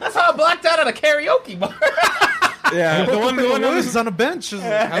karaoke bar. Yeah, the one Who's on a bench?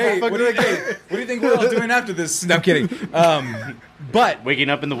 Hey, what do you think we're all doing after this? No, I'm kidding. But Waking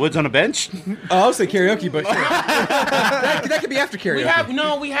up in the woods on a bench? I'll say karaoke, but sure. that could be after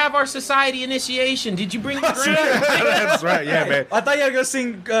karaoke. We have our society initiation. Did you bring the drink? That's right. Yeah, man. I thought you had to go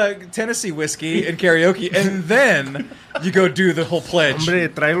sing Tennessee whiskey and karaoke, and then you go do the whole pledge. Hombre,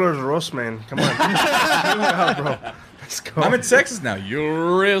 tráelo el roast, man. Come on. Wow, bro. Let's go. I'm in Texas now.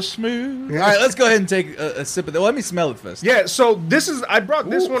 You're real smooth. All right, let's go ahead and take a sip of that. Well, let me smell it first. Yeah, so I brought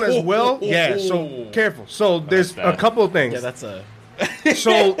this one as well. Yeah, so careful. So there's a couple of things. Yeah, that's a.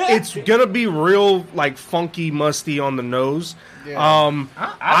 So it's gonna be real like funky, musty on the nose. Yeah.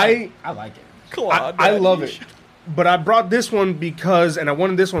 I like it. I love it. But I brought this one because, and I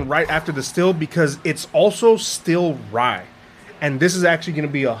wanted this one right after the still because it's also still rye, and this is actually going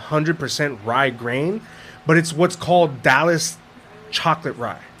to be 100% rye grain, but it's what's called Dallas chocolate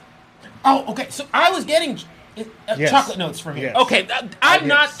rye. Oh, okay. So I was getting Yes. chocolate notes from you. Yes. Okay, I'm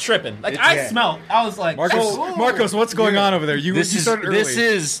not Yes. tripping. Like It's- I yeah. smelled. I was like, Marcos, what's going on over there? You started early. This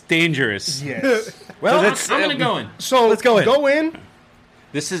is dangerous. Yes. well, So that's- I'm gonna go in. So Let's go in. Go in.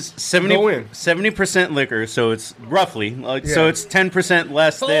 This is Go in. 70% liquor, so it's roughly so Yeah. it's 10%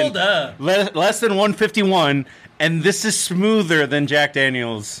 less Hold than up. less than 151, and this is smoother than Jack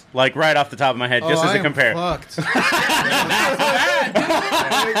Daniel's. Like right off the top of my head, just as I a am compare. fucked.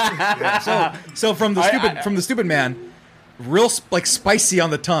 So from the stupid man, real like spicy on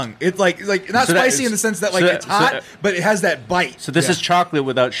the tongue. It's like not So that spicy is- in the sense that like so- it's hot, so- but it has that bite. So this is chocolate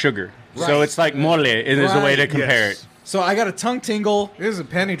without sugar. Right. So it's like mole. It is a way to Right. compare Yes. it. So I got a tongue tingle. There's a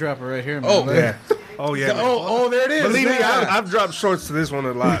penny dropper right here, man. Oh, Look. Yeah. Oh yeah. man. Oh, there it is. Believe me, Yeah. I've dropped shorts to this one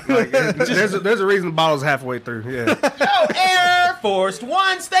a lot. Like, there's a reason the bottle's halfway through. Yeah. Oh, Air Force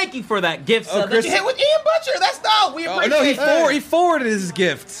Ones, thank you for that gift sub that Chris- you hit with Ian Butcher. That's dope. We Oh, appreciate no, it. he forwarded his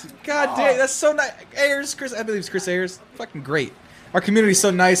gift. God damn, that's so nice. Ayers, Chris, I believe it's Chris Ayers. Fucking great. Our community's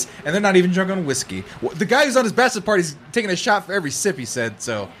so nice, and they're not even drunk on whiskey. The guy who's on his bachelor party's taking a shot for every sip, he said,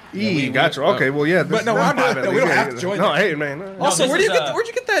 so. Gotcha. Okay, well, yeah. But no, I'm not- no, we don't have to join No, that. hey, man. Also, this where'd is,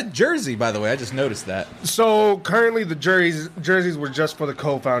 you get that jersey, by the way? I just noticed that. So currently the jerseys were just for the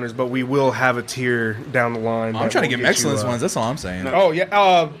co-founders, but we will have a tier down the line. I'm that trying to will get you, Mexcellence ones, that's all I'm saying. Oh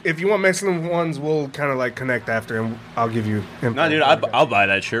yeah. If you want Mexcellence ones, we'll kind of like connect after, and I'll give you. Info. No, dude, I'll buy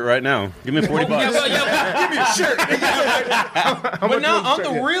that shirt right now. Give me $40. Give me a shirt. But no, on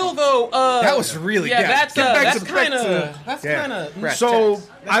the real though, That was really yeah. good. That's Get back that's to- kind back of that's Yeah. kind of So That's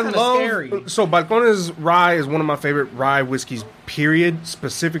I kinda love scary. so Balcones rye is one of my favorite rye whiskeys. Period.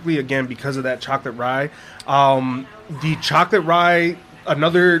 Specifically, again because of that chocolate rye. The chocolate rye.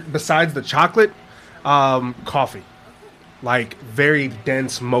 Another besides the chocolate, coffee, like very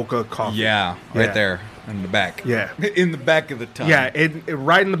dense mocha coffee. Yeah, right Yeah. there in the back. Yeah. In the back of the tongue. Yeah, it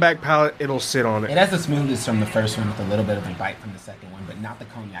right in the back palate. It'll sit on It it. has the smoothness from the first one with a little bit of a bite from the second one, but not the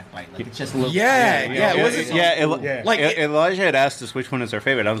cognac bite. Like it's just a little. Yeah. What's it- Yeah. Like, Elijah had asked us which one is our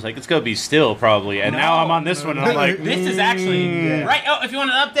favorite. I was like, it's gonna be Still probably, and now I'm on this one, and I'm like, This is actually right. Oh, if you want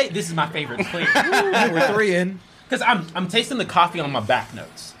an update, this is my favorite. Please, We're 3 in. because I'm tasting the coffee on my back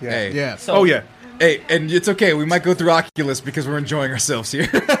notes. Hey. Yeah. So, Oh yeah. Hey, and it's okay. We might go through Oculus because we're enjoying ourselves here.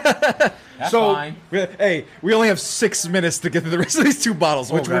 that's So- fine. Hey, we only have 6 minutes to get through the rest of these 2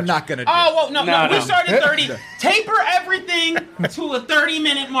 bottles, which we're gotcha. not going to do. Oh, well, no, No, we no. started 30. Taper everything to a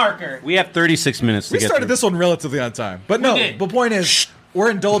 30-minute marker. we have 36 minutes to we get started through. this one relatively on time. But no, did. the point is,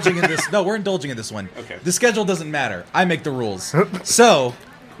 we're indulging in this. No, we're indulging in this one. Okay. The schedule doesn't matter. I make the rules. So,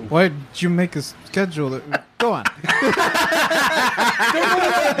 Why did you make a schedule? Go on.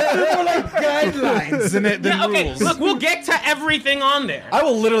 guidelines and it, Yeah, okay, rules. look, we'll get to everything on there. I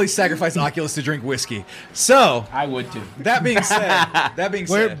will literally sacrifice Oculus to drink whiskey. So, I would too. that being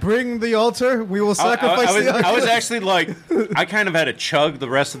said, Bring the altar. We will sacrifice I was, the altar. I was actually like, I kind of had to chug the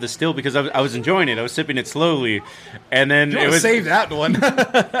rest of the Still because I was enjoying it. I was sipping it slowly, and then you it want to was. save that one.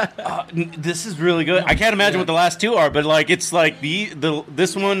 This is really good. I can't imagine what the last two are, but like it's like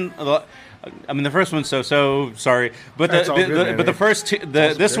this one. I mean, the first one's so sorry, but That's all good, man. but the first two,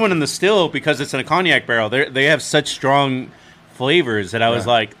 this one and the Still, because it's in a cognac barrel, they have such strong flavors that I was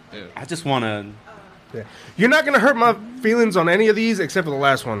like, I just want to. Yeah. You're not gonna hurt my feelings on any of these except for the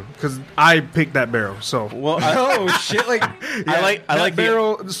last one because I picked that barrel. So Well, oh shit! Like I like that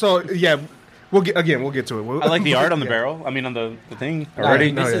barrel. So yeah, we'll get to it. I like the art on the Yeah. barrel. I mean, on the thing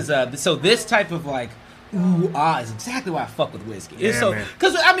Already, already. this is so this type of like ooh is exactly why I fuck with whiskey. It's Yeah, so man.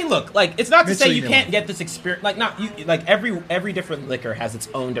 because I mean, look, like it's not to say Mitchell, you you can't know. get this experience. Like not you, like every different liquor has its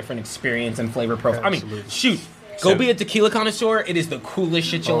own different experience and flavor profile. I mean, Absolutely. shoot. Go So- be a tequila connoisseur. It is the coolest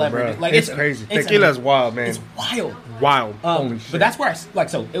shit you'll Oh, ever bro. do. Like It's crazy. It's Tequila's wild, man. It's wild. Wild. Holy But shit. that's where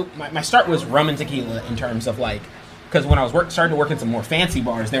my start was rum and tequila in terms of like because when I was starting to work in some more fancy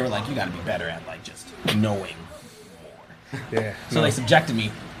bars, they were like, you got to be better at like just knowing more. Yeah. So they subjected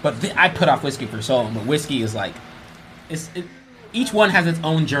me. But I put off whiskey for so long. But whiskey is like, each one has its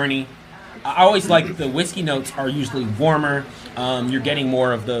own journey. I always like the whiskey notes are usually warmer. You're getting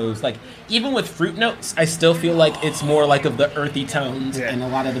more of those, like even with fruit notes, I still feel like it's more like of the earthy tones and a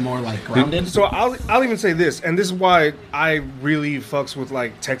lot of the more like grounded. So I'll even say this, and this is why I really fucks with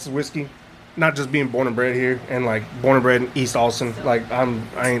like Texas whiskey, not just being born and bred here and like born and bred in East Austin. Like I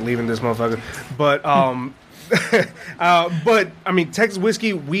ain't leaving this motherfucker, but but I mean Texas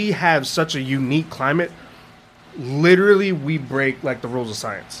whiskey, we have such a unique climate. Literally, we break like the rules of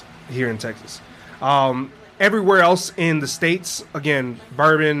science here in Texas. Everywhere else in the states, again,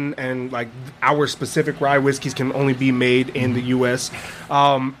 bourbon and like our specific rye whiskeys can only be made in the U.S.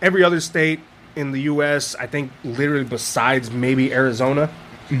 Every other state in the U.S., I think, literally besides maybe Arizona,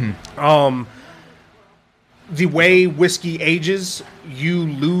 the way whiskey ages, you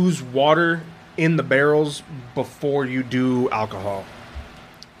lose water in the barrels before you do alcohol.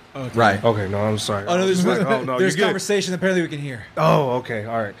 Okay. Right. Okay, no, I'm sorry. Oh, no, there's, there's you're conversation apparently we can hear. Oh, okay,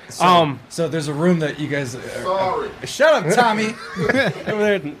 all right. So there's a room that you guys... shut up, Tommy.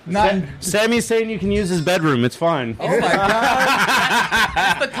 Over there, Sammy's saying you can use his bedroom. It's fine. Oh, my God.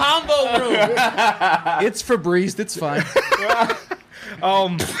 That's the combo room. It's Febrezed. It's fine.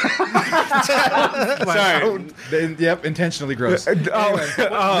 Sorry. Yep, intentionally gross. Anyway.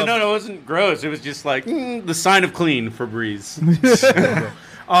 No, it wasn't gross. It was just like the sign of clean for Breeze.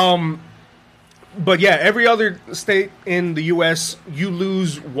 But yeah, every other state in the U.S., you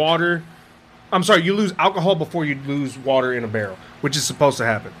lose water. I'm sorry, you lose alcohol before you lose water in a barrel, which is supposed to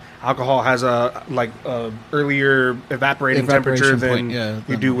happen. Alcohol has a earlier evaporating temperature than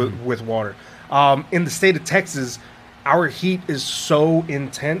you do with water. In the state of Texas, our heat is so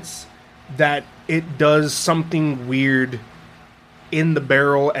intense that it does something weird in the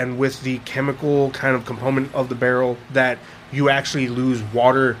barrel and with the chemical kind of component of the barrel that you actually lose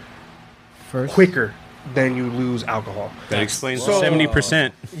water quicker than you lose alcohol. That explains the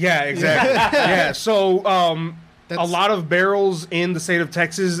 70%. Yeah, exactly. Yeah, so a lot of barrels in the state of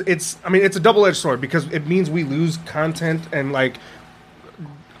Texas, it's a double-edged sword because it means we lose content and like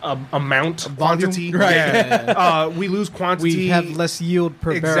amount, quantity. Right. Yeah. We lose quantity. We have less yield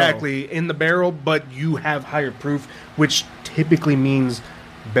per barrel. Exactly, in the barrel, but you have higher proof, which typically means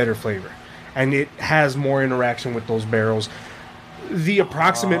better flavor. And it has more interaction with those barrels. The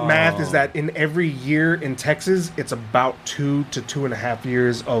approximate math is that in every year in Texas, it's about 2 to 2.5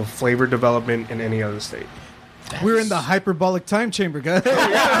 years of flavor development in any other state. We're in the hyperbolic time chamber, guys. For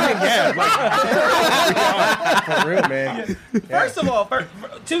real, man. First of all,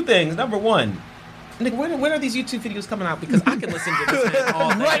 two things. Number one, nigga, when are these YouTube videos coming out? Because I can listen to this man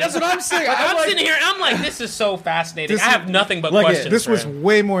all day. Right, that's what I'm saying. I'm sitting here and I'm like, this is so fascinating. I have nothing but questions. This was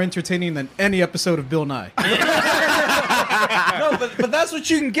way more entertaining than any episode of Bill Nye. No, but that's what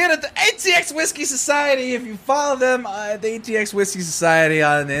you can get at the ATX Whiskey Society if you follow them at the ATX Whiskey Society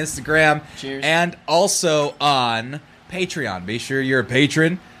on Instagram. Cheers. And also on Patreon. Be sure you're a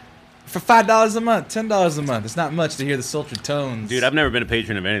patron for $5 a month, $10 a month. It's not much to hear the sultry tones. Dude, I've never been a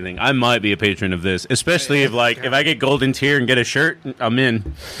patron of anything. I might be a patron of this, especially if I get golden tier and get a shirt, I'm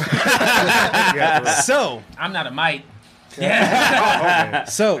in. So I'm not a mite. Yeah.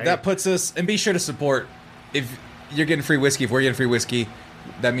 So that puts us, and be sure to support. If you're getting free whiskey, if we're getting free whiskey,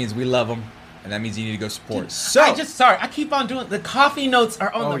 that means we love them, and that means you need to go support. Dude, so I keep on doing the coffee notes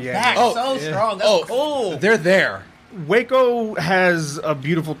are on the back so strong. That's cool. They're there. Waco has a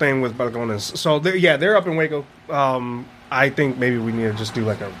beautiful thing with balcones. So they're up in Waco. I think maybe we need to just do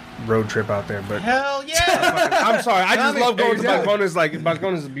like a road trip out there. But hell yeah! I'm sorry, I just love going to balcones. Like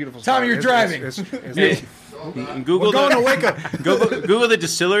balcones is a beautiful spot. Tommy, you're driving. Google going to Waco. Google the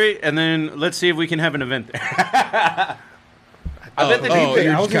distillery, and then let's see if we can have an event there. I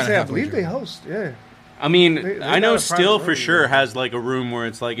believe they host. Yeah. I mean, They I know got a Still private for room, sure yeah. has like a room where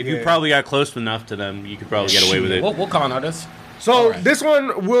it's like if you Yeah. probably got close enough to them, you could probably get away with it. We'll call on artists. So this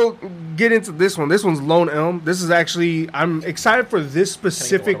one, we'll get into this one. This one's Lone Elm. This is actually, I'm excited for this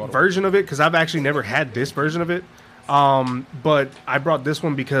specific version of it because I've actually never had this version of it. But I brought this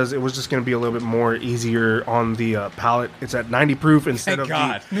one because it was just going to be a little bit more easier on the palate. It's at 90 proof instead of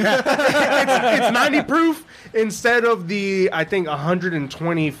it's 90 proof instead of the, I think,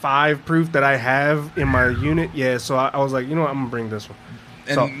 125 proof that I have in my unit. Yeah, so I was like, you know what, I'm going to bring this one.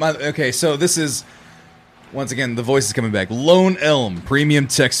 And so this is, once again, the voice is coming back. Lone Elm Premium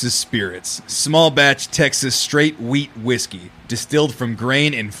Texas Spirits. Small batch Texas straight wheat whiskey. Distilled from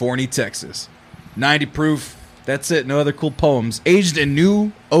grain in Forney, Texas. 90 proof. That's it. No other cool poems. Aged in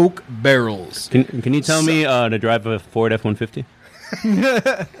new oak barrels. Can you tell me to drive a Ford F-150?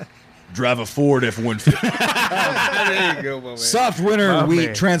 Drive a Ford F-150. There you go, my man. Soft winter My wheat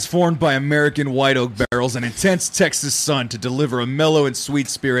man. transformed by American white oak barrels and intense Texas sun to deliver a mellow and sweet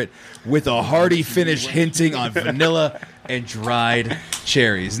spirit with a hearty finish hinting on vanilla and dried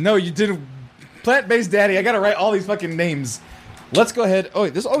cherries. No, you didn't. Plant-based daddy. I gotta write all these fucking names. Let's go ahead. Oh,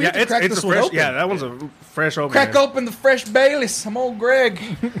 this. Oh, you have to crack it's this a one fresh. open. Yeah, that one's a fresh open. Crack open the fresh Baileys. I'm old Greg.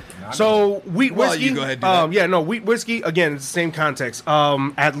 So wheat Well, whiskey. you go ahead and do that. Yeah, no wheat whiskey. Again, it's the same context.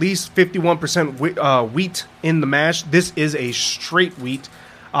 At least 51% wheat in the mash. This is a straight wheat.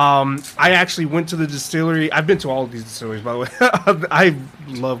 I actually went to the distillery. I've been to all of these distilleries, by the way. I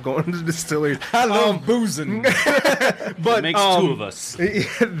love going to distilleries. I love boozing. But It makes two of us.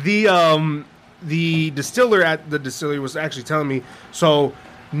 The distiller at the distillery was actually telling me, so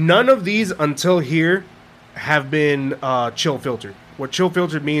none of these until here have been chill filtered. What chill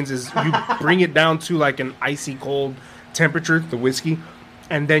filtered means is you bring it down to like an icy cold temperature, the whiskey,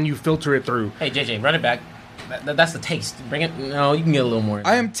 and then you filter it through. Hey, JJ, run it back. That's the taste. Bring it. No, you can get a little more in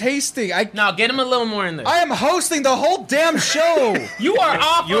there. I am tasting. No, get him a little more in there. I am hosting the whole damn show. You are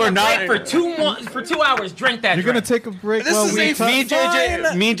off You on are a not- break for 2 hours. Drink that. You're going to drink. take a break This while is we a talk?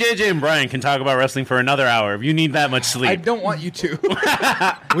 Me, JJ, and Brian can talk about wrestling for another hour if you need that much I sleep. don't want you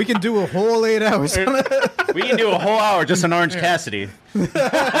to. We can do a whole 8 hours. We can do a whole hour just on Orange Cassidy. Oh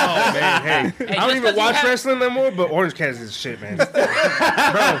man, hey, I just don't even 'cause you watch have- wrestling no more, but Orange Cassidy is shit, man.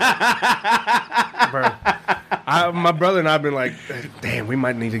 bro. My brother and I've been like, damn, we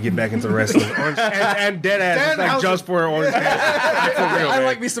might need to get back into wrestling. And dead ass, it's like just for Orange Cassidy. Like, for real, I man.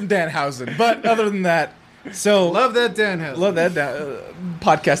 like me some Danhausen, but other than that, so Love that Dan has. love that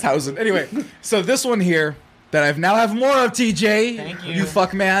podcast Hausen. Anyway, so this one here that I've now have more of, TJ. Thank you. You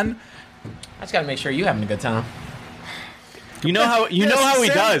fuck man. I just gotta make sure you having a good time. You know how he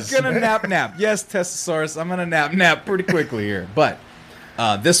does. Sam's gonna nap. Yes, Testosaurus, I'm gonna nap pretty quickly here. But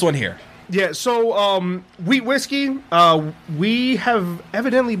this one here. Yeah, so wheat whiskey, we have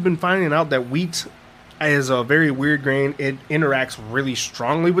evidently been finding out that wheat is a very weird grain. It interacts really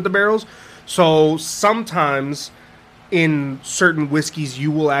strongly with the barrels. So sometimes in certain whiskeys,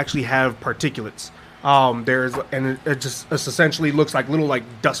 you will actually have particulates. It essentially looks like little like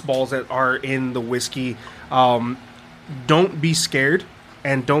dust balls that are in the whiskey. Don't be scared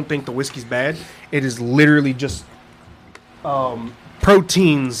and don't think the whiskey's bad. It is literally just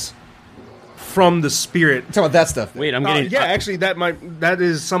proteins from the spirit. Talk about that stuff. Wait, I'm getting. Actually, that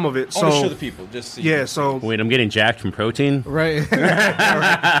is some of it. I want to So show the people. Just so yeah, so Wait, I'm getting jacked from protein. Right.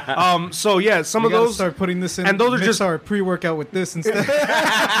 so yeah, some We of gotta those. start putting this in. and those are mix just- our pre-workout with this instead.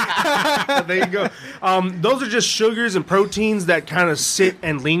 There you go. Those are just sugars and proteins that kind of sit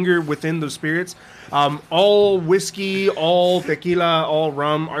and linger within the spirits. All whiskey, all tequila, all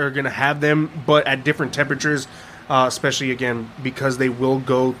rum are going to have them, but at different temperatures. Especially again because they will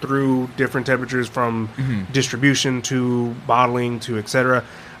go through different temperatures from distribution to bottling to etc.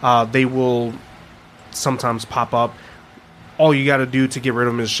 They will sometimes pop up. All you got to do to get rid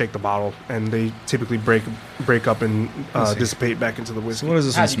of them is shake the bottle, and they typically break up and dissipate back into the whiskey. what does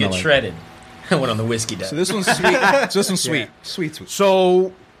this one How'd you smell get like? shredded? What on the whiskey does? So this one's sweet. So this one's sweet. Sweet.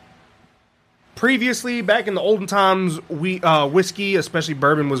 So previously, back in the olden times, whiskey, especially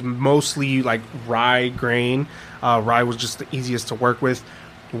bourbon, was mostly like rye grain. Rye was just the easiest to work with.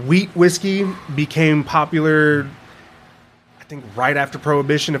 Wheat whiskey became popular, I think, right after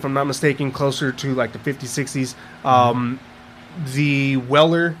Prohibition, if I'm not mistaken, closer to like the 50s, 60s. The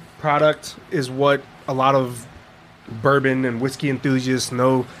Weller product is what a lot of bourbon and whiskey enthusiasts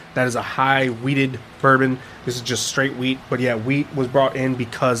know. That is a high wheated bourbon. This is just straight wheat. But yeah, wheat was brought in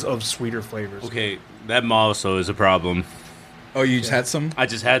because of sweeter flavors. Okay, that also is a problem. Oh, you just had some? I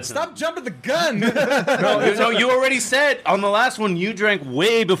just had some. Stop jumping the gun. No, you already said on the last one you drank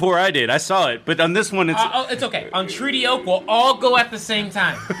way before I did. I saw it, but on this one it's It's okay. On Treaty Oak, we'll all go at the same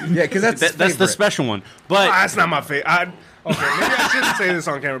time. Yeah, because that's that's the special one. But That's not my favorite. Okay, maybe I shouldn't say this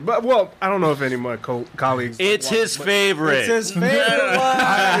on camera. But, well, I don't know if any of my colleagues... it's his favorite. It's his favorite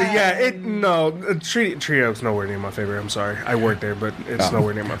one. Tree Oak's nowhere near my favorite. I'm sorry. I work there, but it's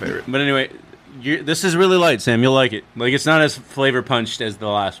nowhere near my favorite. But anyway, this is really light, Sam. You'll like it. Like, it's not as flavor punched as the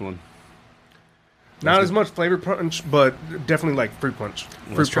last one. Not as much flavor punch, but definitely like fruit punch.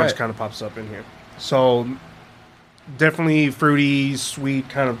 Fruit try punch it. kind of pops up in here. So definitely fruity, sweet,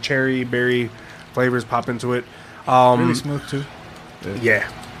 kind of cherry, berry flavors pop into it. Really smooth too. Yeah.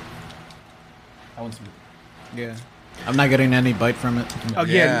 I want some. Yeah. I'm not getting any bite from it. Again,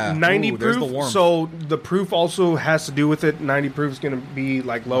 Yeah. 90 Ooh, there's proof. the warmth. So the proof also has to do with it. 90 proof is going to be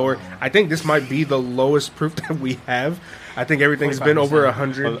like lower. I think this might be the lowest proof that we have. I think everything's been over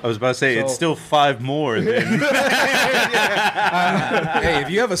 100. I was about to say it's still 5 more than. Hey, if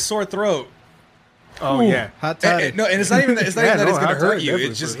you have a sore throat, Oh yeah. Hot toddy. no, and it's not even that, Yeah, it's no, going hot to hurt toddy you.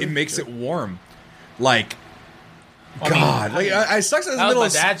 definitely It just for it sure. makes it warm. Like, I mean, God, like I sucks as a that was little my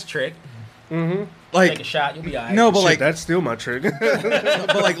dad's trick. Take a like shot, you'll be alright. no, but Shit, like that's still my trick.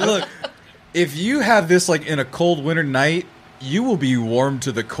 but like look, if you have this like in a cold winter night, you will be warm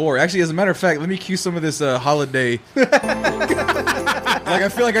to the core. Actually, as a matter of fact, let me cue some of this holiday. Like I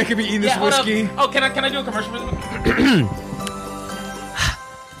feel like I could be eating this hold up. whiskey. Oh, can I do a commercial for them?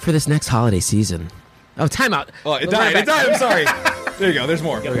 For this next holiday season. Oh, time out. Oh, it died. It died. I'm sorry. There you go. There's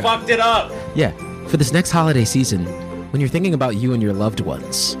more. You fucked it up. Yeah, for this next holiday season, when you're thinking about you and your loved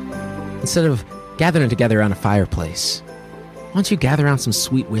ones, instead of gathering together around a fireplace, why don't you gather around some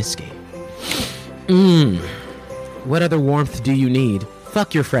sweet whiskey? What other warmth do you need?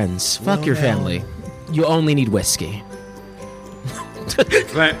 Fuck your friends. Fuck your family. You only need whiskey.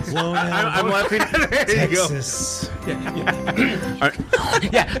 I'm laughing. There you go.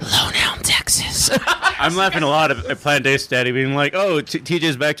 Yeah, Lone Elm, Texas. I'm laughing a lot at Plant Dave's daddy being like, "Oh,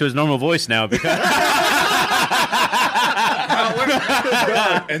 TJ's back to his normal voice now." Because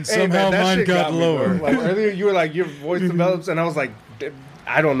And Hey, man, somehow that mine shit got me, lower. bro. Like earlier, you were like your voice develops, and I was like,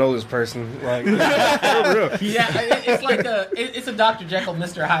 I don't know this person. Like, for real. Yeah, it's like it's a Dr. Jekyll,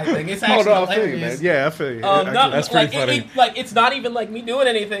 Mr. Hyde thing. It's Oh actually no, I feel you, hilarious. man. Yeah, I feel you. No, That's pretty like, funny. Like it's not even like me doing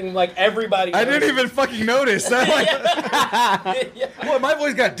anything. Like everybody. I didn't even fucking notice. I'm like, Yeah. well, my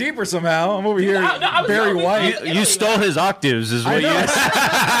voice got deeper somehow. I'm over here, I was Barry always- White. you stole his octaves, is what you.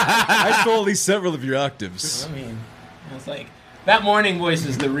 I stole at least several of your octaves. I mean, it's like that morning voice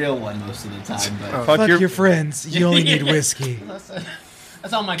is the real one most of the time. But Fuck your. friends. You only need whiskey.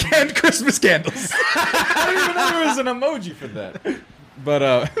 that's all my. And Christmas candles. I didn't even know there was an emoji for that.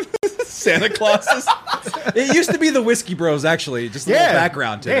 But Santa Clauses. It used to be the Whiskey Bros, actually. Just a little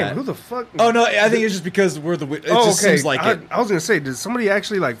background to Damn, that. who the fuck? Oh no, I think it's just because we're the. It Oh, just okay. seems like it. I was gonna say, did somebody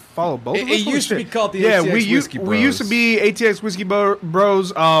actually like follow both of us? It Holy used to be shit. called the Yeah, ATX we Whiskey we used to Bros. be ATX Whiskey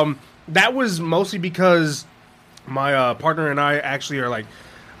Bros. That was mostly because my partner and I actually are like,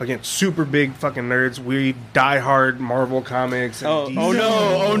 again, super big fucking nerds. We die hard Marvel comics. And Oh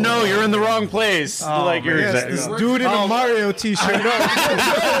DC. no! You're in the wrong place. Like you're Yes, exactly. this dude in a Mario t-shirt.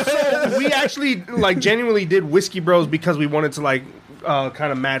 So we actually like genuinely did Whiskey Bros because we wanted to like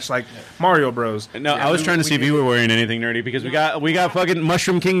kind of match like Mario Bros. No, I was trying to see if you were wearing anything nerdy because we got fucking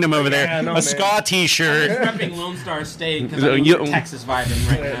Mushroom Kingdom over there, I know, a man. ska T-shirt. Repping Lone Star State because So I'm you- Texas vibing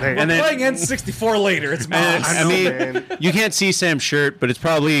right now. We're And then- playing N64 later. It's And, Moss. I mean, man. you can't see Sam's shirt, but it's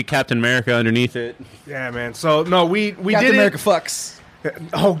probably Captain America underneath it. Yeah, man. So no, we Captain did America it. fucks. Great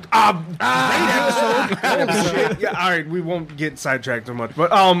episode. Yeah, all right, we won't get sidetracked too much,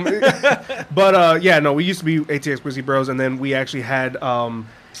 but yeah, no, we used to be ATX Whiskey Bros, and then we actually had a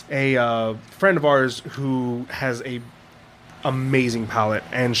friend of ours who has a amazing palate,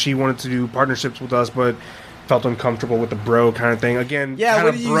 and she wanted to do partnerships with us, but felt uncomfortable with the bro kind of thing. Again, Yeah, kind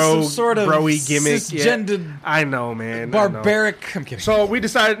what of do you bro, use, some sort of broy gimmick. cisgendered, Yeah. I know, man. I know. barbaric. I'm kidding. So we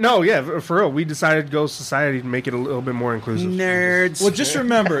decided, no, yeah, for real, we decided to go society to make it a little bit more inclusive. Nerds. Well, just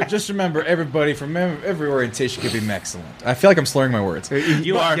remember, everybody from every orientation could be Mexcellent. I feel like I'm slurring my words.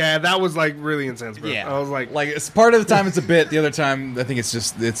 You are. Yeah, that was like really intense, bro. I was like, it's part of the time it's a bit, the other time I think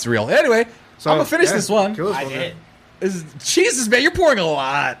it's real. Anyway, so, I'm gonna finish yeah, this one. kill this I one, did. Jesus, man, you're pouring a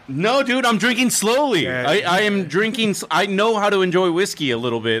lot. No, dude, I'm drinking slowly. Yeah. I am drinking. I know how to enjoy whiskey a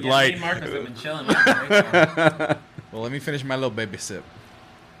little bit. Yeah, like, me and Marcus have been chilling. Right. Well, let me finish my little baby sip.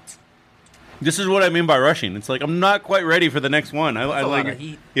 this is what I mean by rushing. It's like I'm not quite ready for the next one. I a like lot of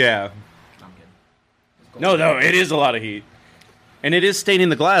heat. Yeah. I'm kidding. No, it is a lot of heat, and it is staining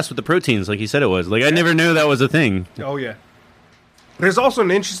the glass with the proteins, like you said it was. Like I never knew that was a thing. Oh yeah. There's also an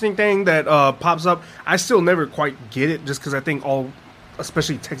interesting thing that pops up. I still never quite get it, just because I think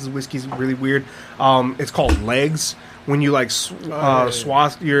especially Texas whiskey is really weird. It's called legs. When you like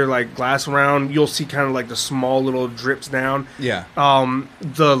swath your like glass around, you'll see kind of like the small little drips down. Yeah.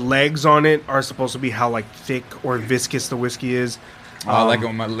 The legs on it are supposed to be how like thick or viscous the whiskey is. I like it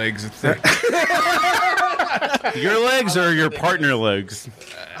when my legs are thick. Your legs or your partner legs?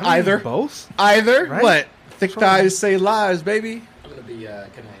 Either. Both. Either. Right? What? Thick thighs say lies, baby. I'm gonna be. Can I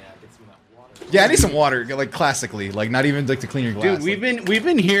get some of that water? Yeah, I need some water, like classically, like not even like to clean your glass. Dude, like- we've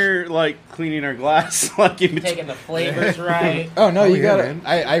been here like cleaning our glass, like in between. Taking the flavors right. Oh no, you yeah, gotta. man.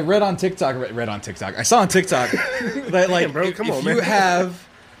 I read on TikTok. I saw on TikTok that like bro, if come on, you man. have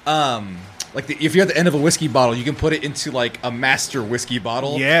like if you're at the end of a whiskey bottle, you can put it into like a master whiskey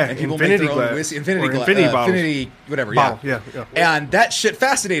bottle. Yeah, and people infinity make their own glass. whiskey, Or infinity bottles. infinity whatever. Bottle, Yeah. yeah. And that shit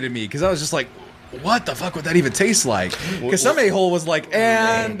fascinated me because I was just like, what the fuck would that even taste like? Because some a-hole was like,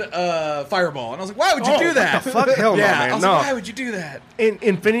 and Fireball, and I was like, why would you do that? What the fuck? Hell no, yeah, man. I was No. like, why would you do that?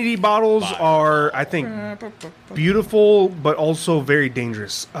 Infinity bottles are, I think, beautiful, but also very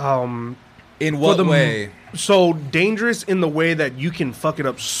dangerous. In what way? So dangerous in the way that you can fuck it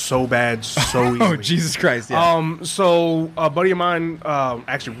up so bad, so easily. Oh, Jesus Christ! Yeah. So a buddy of mine,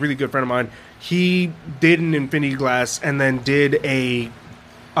 actually a really good friend of mine, he did an infinity glass and then did a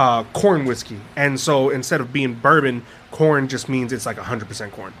corn whiskey. And so instead of being bourbon, corn just means it's like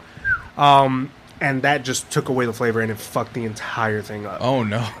 100% corn. And that just took away the flavor and it fucked the entire thing up. Oh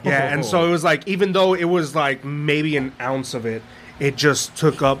no. Yeah, and so it was like, even though it was like maybe an ounce of it, it just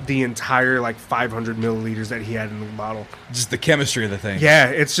took up the entire like 500 milliliters that he had in the bottle. Just the chemistry of the thing. Yeah,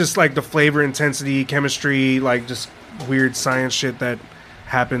 it's just like the flavor, intensity, chemistry, like just weird science shit that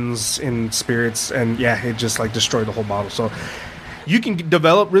happens in spirits, and yeah, it just like destroyed the whole bottle. So you can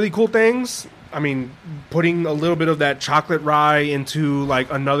develop really cool things. I mean, putting a little bit of that chocolate rye into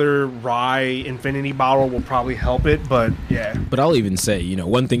like another rye infinity bottle will probably help it, but yeah. But I'll even say,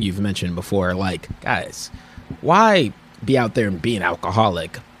 one thing you've mentioned before, like, guys, why be out there and be an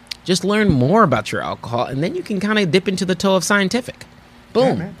alcoholic? Just learn more about your alcohol, and then you can kind of dip into the toe of scientific. Boom.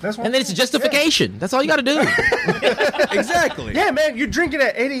 Yeah, man, that's what and then I'm it's a saying. justification. That's all you got to do. Exactly. Yeah, man, you're drinking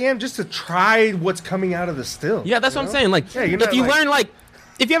at 8 a.m. just to try what's coming out of the still. Yeah, that's what I'm saying. Like, Yeah, you're if not you like- learn, like,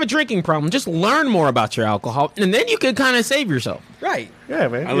 if you have a drinking problem, just learn more about your alcohol, and then you can kind of save yourself. Right. Yeah,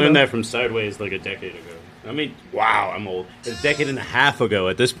 man. I learned that from Sideways like a decade ago. I mean, wow, I'm old. A decade and a half ago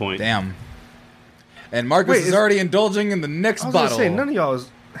at this point. Damn. And Marcus Wait, is is- already indulging in the next I was bottle. gonna say, none of y'all is...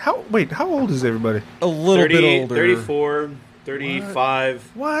 How old is everybody? A little bit older. 34,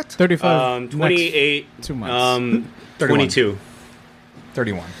 35, What? 35. 28, 2 months. 22.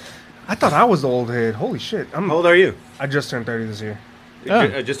 31. I thought I was the old head. Holy shit. How old are you? I just turned 30 this year.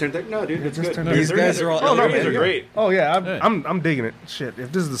 I just turned 30. No, dude, it's just good. turned Your 30. These guys 30s are all Oh, no, elderly. these are great. Oh, yeah. Hey. I'm digging it. Shit.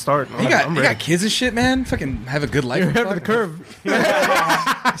 If this is the start, You I'm got ready. kids and shit, man. Fucking have a good life. You're ahead of the curve.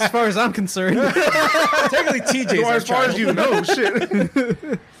 As far as I'm concerned. Technically, TJ's Or our as far as child. you know,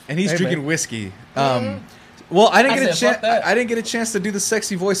 shit. And he's Hey, drinking man. whiskey. Well, I didn't I get a said, fuck chance. that. I didn't get a chance to do the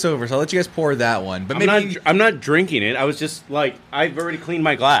sexy voiceover, so I'll let you guys pour that one. But maybe I'm not drinking it. I was just like, I've already cleaned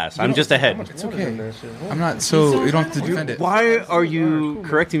my glass. I'm just ahead. it's okay. I'm not. So you don't have to defend it. Why are you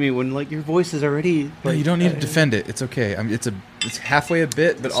correcting me when like your voice is already? But you don't need to defend it. It's okay. I mean, it's halfway a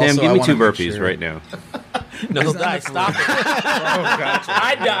bit, but Sam, also give I me wanna 2 make burpees sure. right now. No, die. Stop it.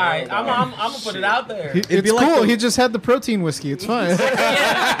 I died. I'm gonna put it out there. It's be like cool. the- He just had the protein whiskey. It's fine.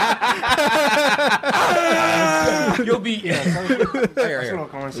 You'll be. Here,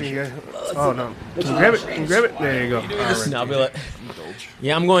 here. Oh, no. Can you grab it? Can you grab it? There you go. All right. No, I'll be like,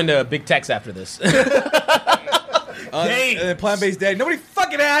 yeah, I'm going to Big Tex after this. And then plant-based dad. Nobody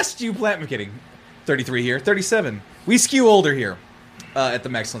fucking asked you. I'm kidding. 33 here. 37. We skew older here at the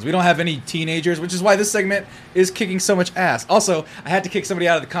Mexcellence. We don't have any teenagers, which is why this segment is kicking so much ass. Also, I had to kick somebody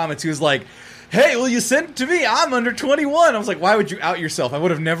out of the comments who was like, "Hey, will you send it to me? I'm under 21." I was like, "Why would you out yourself? I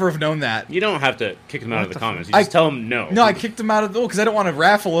would have never have known that." You don't have to kick them out of the comments. You I- just tell them no. No, I kicked him out of the because I don't want to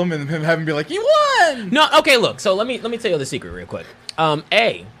raffle him and have him be like, "You won." No, okay, look. So let me tell you the secret real quick.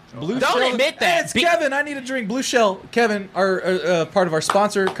 Blue Don't Shell- admit that. Hey, it's Kevin. I need a drink. Blue Shell. Kevin, our part of our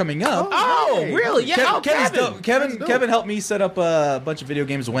sponsor coming up. Oh, really? Yeah. Kevin's dope. Kevin helped me set up a bunch of video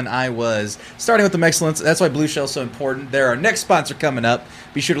games when I was starting with the Mexcellence. That's why Blue Shell's so important. They're our next sponsor coming up.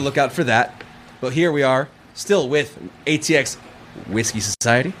 Be sure to look out for that. But here we are, still with ATX Whiskey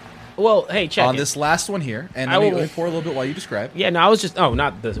Society Well, hey, check on it. this last one here. And I let will- me pour a little bit while you describe. Yeah, no, I was just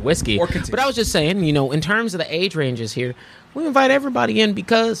not the whiskey, Or continue. but I was just saying, in terms of the age ranges here, we invite everybody in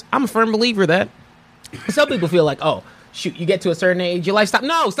because I'm a firm believer that some people feel like, oh, shoot, you get to a certain age, your life stop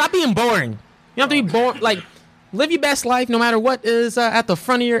being boring. You don't have to be boring. Like, live your best life, no matter what is at the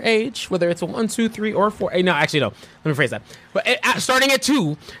front of your age, whether it's a 1, 2, 3, or 4. No, actually, no. Let me phrase that. But starting at 2,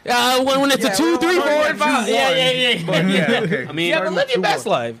 when it's a 2, 3, 4, and 5. Yeah. Okay. I mean, Yeah, but live your best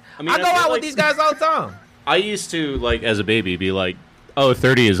life. I mean, go I feel out with like- these guys all the time. I used to, like, as a baby, be like, oh,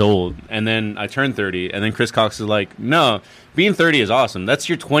 30 is old. And then I turned 30. And then Chris Cox is like, no, being 30 is awesome. That's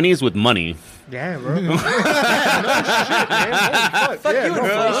your 20s with money. Yeah, bro. No shit, man. Holy fuck. Yeah,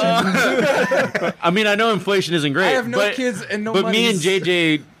 no, I mean, I know inflation isn't great. I have no but, kids and no But me and monies.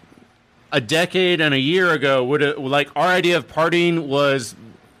 JJ, a decade and a year ago, would like, our idea of partying was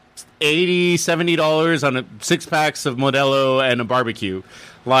 $80, $70 on 6 packs of Modelo and a barbecue.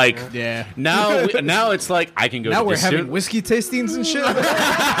 Like, Yeah. now it's like I can go. Now to we're this having whiskey tastings and shit. We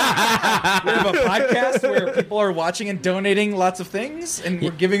have a podcast where people are watching and donating lots of things, and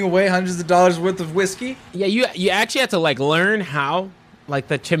we're giving away hundreds of dollars worth of whiskey. Yeah, you actually have to like learn how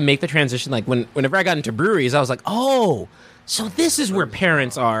to make the transition. Like whenever I got into breweries, I was like, oh, so this is where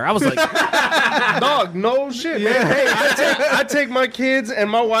parents are. I was like, Dog, no shit, man. Hey, I take my kids and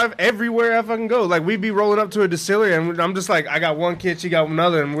my wife everywhere I fucking go. Like, we be rolling up to a distillery, and I'm just like, I got one kid, she got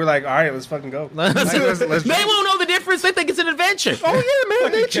another, and we're like, all right, let's fucking go. Like, let's they drink. won't know the difference. They think it's an adventure. Oh yeah,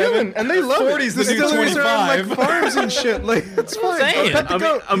 man, they chilling and they love 40's it. the new Distilleries are on, 25. like farms and shit. Like, it's fine. saying. Pet the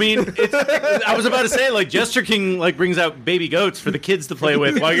goat. I mean, I was about to say, like, Jester King like brings out baby goats for the kids to play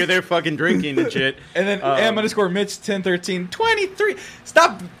with while you're there fucking drinking and shit. And then M_Mitch 1013 23.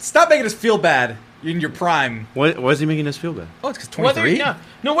 Stop making us feel bad in your prime. Why is he making us feel bad? Oh, it's because 23.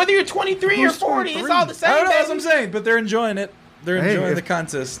 Whether you're 23 Who's or 40, it's 23? all the same. I don't know. That's what baby. I'm saying, but they're enjoying it. They're Hey, enjoying if- the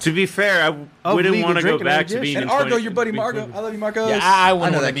contest. To be fair, I wouldn't legal want to go drinking back age, to yes. being And in Argo, 20 your buddy Margo. I love you, Marcos. Yeah, I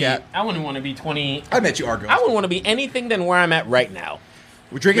wouldn't know want that to be. cat. I wouldn't want to be 20. I met you, Argo. I wouldn't want to be anything than where I'm at right now.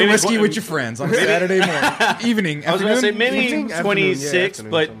 We're drinking Maybe whiskey one- with your friends on a Saturday morning, evening, I was going to say afternoon. maybe Evening, afternoon, 26, yeah,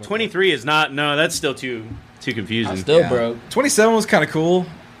 afternoon, but something like 23 is not. No, that's still too confusing. I'm still Yeah. broke. 27 was kind of cool.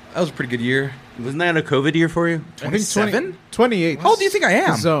 That was a pretty good year. Wasn't that a COVID year for you? I think 27? 28. How old do you think I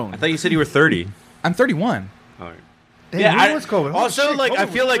am? Zone. I thought you said you were 30. I'm 31. All right. Damn, Yeah, when I- was COVID? Holy also, shit, like, I COVID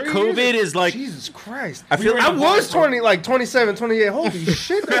feel was like 3 years COVID ago. is, like- Jesus Christ. I feel I like was 20, like 27, 28. Holy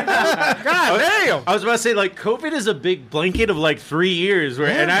shit. God damn. I was about to say, like, COVID is a big blanket of like 3 years, where,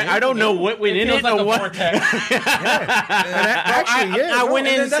 and I don't know what went It in feels it like or a what. vortex. Actually, yeah. I went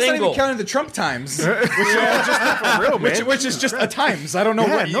And in then that's not single. even counting the Trump times, For real, man. which is just a times. I don't know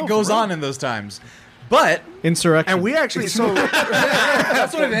Yeah, what no, goes for real. on in those times. But Insurrection. And we actually, so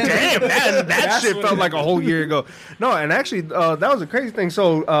that's what it is. damn, that That's shit what felt it like a whole year ago. No, and actually, that was a crazy thing.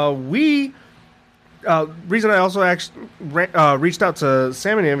 So reason I also actually reached out to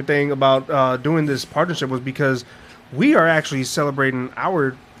Salmon and everything about doing this partnership was because we are actually celebrating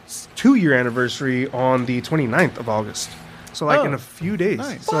our 2-year anniversary on the 29th of August. So like in a few days.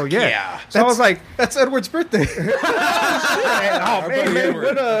 Nice. So yeah. yeah. So I was like, That's Edward's birthday. Our buddy man,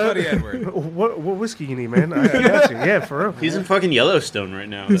 Edward. Buddy Edward. what whiskey you need, man? I got you. Yeah, for real. He's in fucking Yellowstone right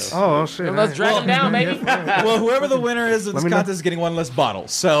now, though. Oh shit. Let's drag him down, baby. Well, whoever the winner is of this me know. contest is getting one less bottle.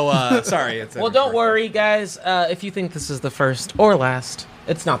 So sorry. It's Well, don't worry, guys. If you think this is the first or last,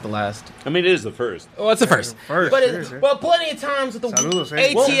 it's not the last. I mean, it is the first. Well, it's the first. First, But cheers, well, plenty of times with the Saludos,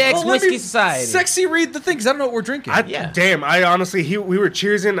 eh? ATX let Whiskey me Society. Sexy read the things. I don't know what we're drinking. Damn, I honestly, we were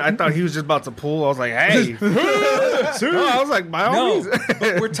cheersing. I thought he was just about to pull. I was like, hey. No, I was like, by all No, means.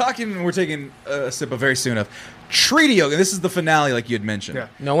 but we're taking a sip of very soon of Treaty Oak, and this is the finale, like you had mentioned. Yeah.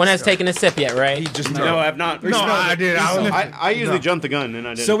 No one has taken a sip yet, right? He just No, I've not. No, I did. I usually jump the gun, and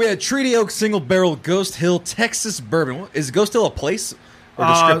I didn't. So we had Treaty Oak Single Barrel Ghost Hill Texas Bourbon. Is Ghost Hill a place or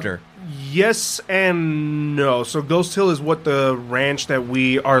descriptor? Yes and no. So Ghost Hill is what the ranch that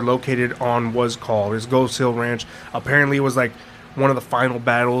we are located on was called. It's Ghost Hill Ranch. Apparently, it was like one of the final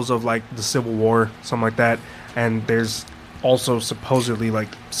battles of like the Civil War, something like that. And there's also supposedly like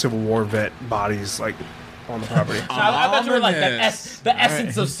Civil War vet bodies like on the property. So I thought you were like the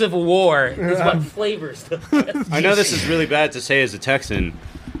essence of Civil War is what flavors the I know this is really bad to say as a Texan,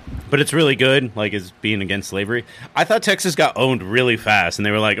 but it's really good, like, as being against slavery. I thought Texas got owned really fast, and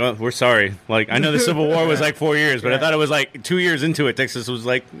they were like, oh, we're sorry. Like, I know the Civil War was like 4 years, but I thought it was like 2 years into it, Texas was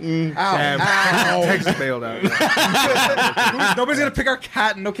like, Texas bailed out. Nobody's gonna pick our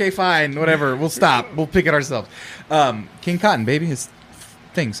cotton. Okay, fine, whatever. We'll stop. We'll pick it ourselves. King Cotton, baby, his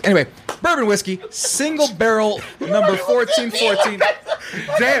things. Anyway, bourbon whiskey, single barrel, number 1414.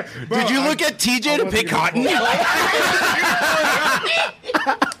 Damn. did you look at TJ to pick cotton?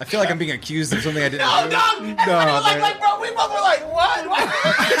 I feel like I'm being accused of something I didn't do. like, bro, we both were like, what?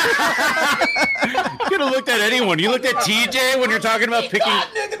 You could have looked at anyone. You looked at TJ when you're talking about picking.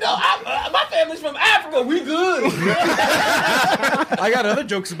 Nigga, no, my family's from Africa. We good. I got other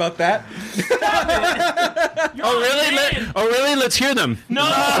jokes about that. Oh, really? Really? Let's hear them. No,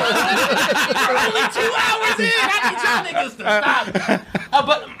 we're only 2 hours in. I need y'all niggas to stop.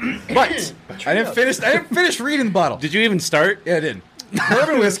 But But I didn't finish reading the bottle. Did you even start? Yeah, I did.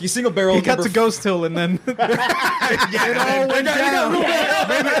 Bourbon whiskey, single barrel. He got number to Ghost Hill and then Maybe that's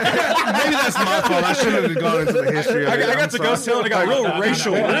my fault. I shouldn't have gone into the history of it. I got to Ghost Hill and I got real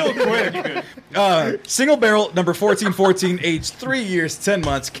racial real quick. Single barrel, number 1414, aged 3 years, 10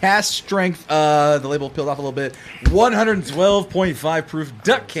 months, cast strength, the label peeled off a little bit, 112.5 proof,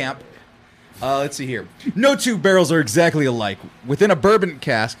 duck camp. Let's see here. No two barrels are exactly alike. Within a bourbon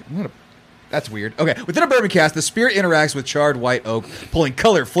cask, I'm going to That's weird. Okay, within a bourbon cask, the spirit interacts with charred white oak, pulling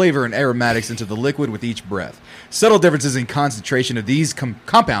color, flavor, and aromatics into the liquid with each breath. Subtle differences in concentration of these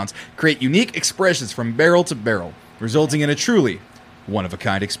compounds create unique expressions from barrel to barrel, resulting in a truly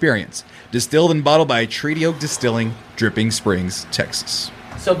one-of-a-kind experience. Distilled and bottled by Treaty Oak Distilling, Dripping Springs, Texas.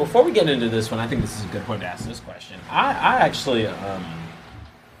 So before we get into this one, I think this is a good point to ask this question. I actually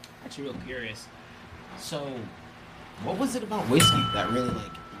real curious. So, what was it about whiskey that really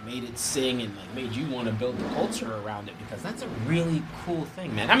made it sing and made you want to build the culture around it? Because that's a really cool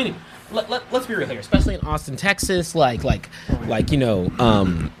thing, man. I mean, let's be real here, especially in Austin, Texas. I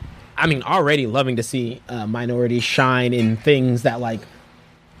mean, already loving to see minorities shine in things that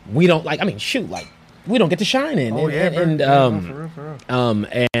we don't like. I mean, shoot, we don't get to shine in. Oh, for real.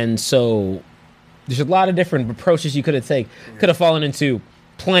 And so there's a lot of different approaches you could have taken. Could have fallen into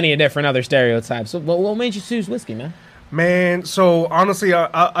plenty of different other stereotypes. So, what made you choose whiskey, man? Man, so honestly,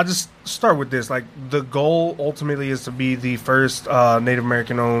 I just start with this. The goal ultimately is to be the first Native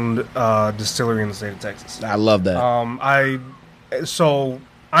American-owned distillery in the state of Texas. I love that.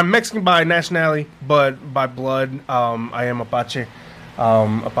 I'm Mexican by nationality, but by blood, I am Apache,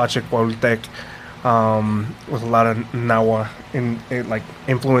 Apache Cuautec, with a lot of Nahua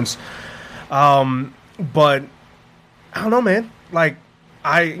influence. But I don't know, man. Like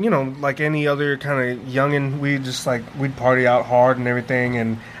any other kind of youngin', we'd party out hard and everything.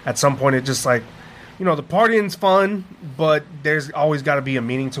 And at some point, it just the partying's fun, but there's always got to be a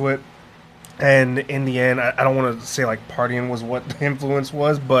meaning to it. And in the end, I don't want to say partying was what the influence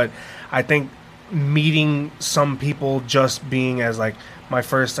was, but I think meeting some people just being as my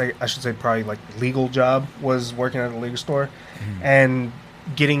first, I should say probably legal job was working at a liquor store, and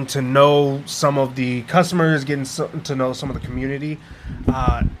getting to know some of the customers, to know some of the community.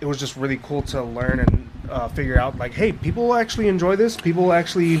 It was just really cool to learn and figure out hey, people actually enjoy this. People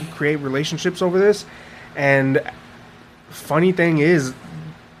actually create relationships over this. And funny thing is,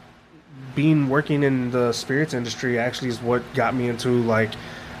 working in the spirits industry actually is what got me into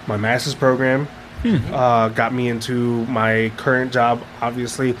my master's program. Got me into my current job,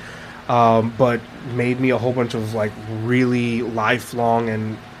 obviously, but made me a whole bunch of really lifelong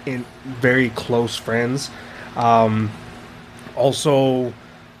and very close friends. Also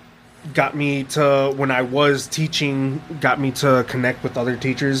got me to, when I was teaching, got me to connect with other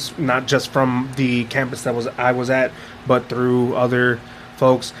teachers, not just from the campus I was at, but through other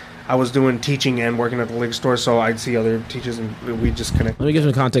folks. I was doing teaching and working at the liquor store, so I'd see other teachers and we just connect. Let me give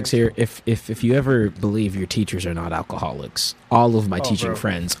some context here. If you ever believe your teachers are not alcoholics, all of my teaching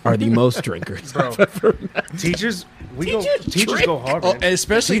friends are the most drinkers I've ever met. Teachers go hard, man.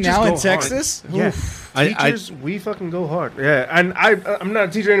 Especially teachers now in hard. Texas. Yeah, teachers, we fucking go hard. Yeah, and I'm not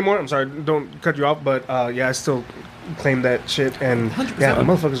a teacher anymore. I'm sorry, don't cut you off, but I still claim that shit. And 100%. Yeah, the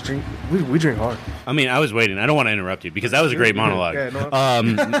motherfuckers drink. We drink hard. I mean, I was waiting. I don't want to interrupt you because that was a great monologue. Yeah, no.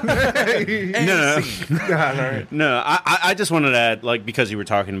 No. I just wanted to add, because you were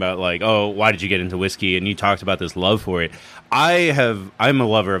talking about why did you get into whiskey, and you talked about this love for it. I'm a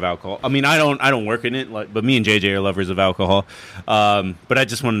lover of alcohol. I mean, I don't work in it, but me and JJ are lovers of alcohol. But I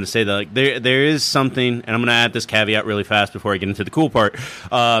just wanted to say that there is something, and I'm going to add this caveat really fast before I get into the cool part.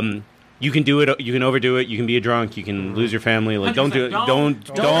 You can do it. You can overdo it. You can be a drunk. You can lose your family. Don't do it. Don't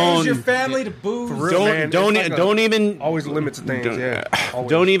lose your family to booze. Don't even always limits things.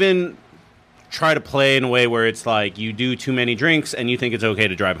 Don't even try to play in a way where it's you do too many drinks and you think it's okay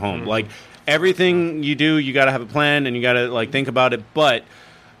to drive home. Everything you do, you got to have a plan and you got to think about it. But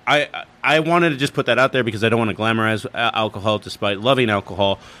I wanted to just put that out there because I don't want to glamorize alcohol despite loving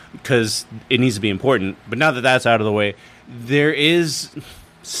alcohol, because it needs to be important. But now that that's out of the way, there is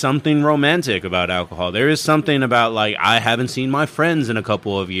something romantic about alcohol. There is something about I haven't seen my friends in a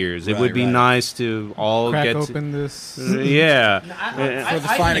couple of years. It would be nice to all crack get open this. Yeah, for the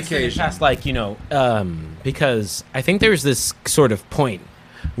fine occasion. Because I think there's this sort of point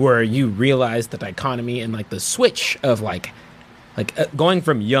where you realize the dichotomy and the switch of going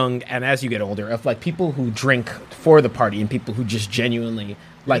from young and as you get older of people who drink for the party and people who just genuinely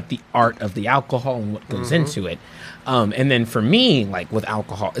like the art of the alcohol and what goes into it. And then for me, with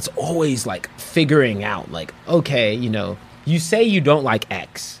alcohol, it's always figuring out okay, you say you don't like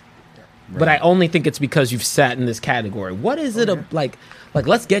X, but I only think it's because you've sat in this category. What is it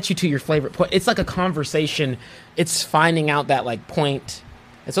let's get you to your favorite point. It's a conversation. It's finding out that point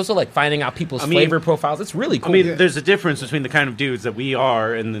It's also like finding out people's flavor profiles. It's really cool. I mean, there's a difference between the kind of dudes that we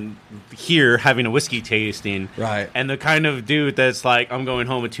are and then here having a whiskey tasting, Right. and the kind of dude that's like, I'm going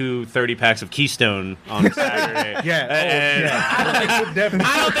home with 2 30-packs of Keystone on Saturday. I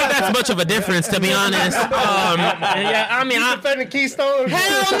don't think that's much of a difference, to be honest. I'm defending Keystone.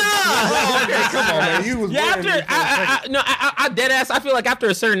 Hell no! Okay, come on, man. You was I dead ass. I feel like after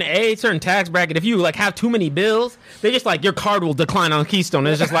a certain age, certain tax bracket, if you like have too many bills, they just like your card will decline on Keystone.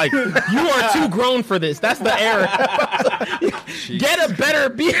 It's just like you are too grown for this. That's the error. Get a better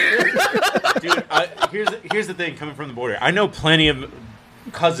beer. Dude, here's the thing coming from the border. I know plenty of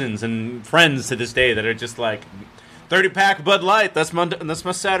cousins and friends to this day that are just like 30-pack Bud Light. That's my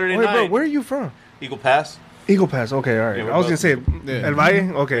Saturday Wait, night. bro, where are you from? Eagle Pass. Eagle Pass. Okay, all right. Yeah, I was gonna say Yeah. El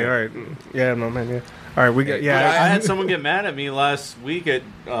Valle. Okay, all right. Yeah, no man. Yeah. All right, we got. I Yeah, had someone get mad at me last week at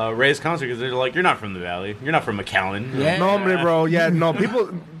Ray's concert because they're like, "You're not from the Valley. You're not from McAllen." Yeah. no, man, bro. Yeah, no.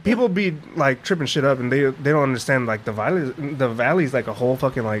 People be like tripping shit up, and they don't understand like the valley's like a whole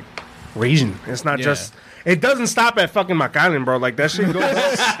fucking like region. It's not just. It doesn't stop at fucking McAllen, bro. Like that shit goes.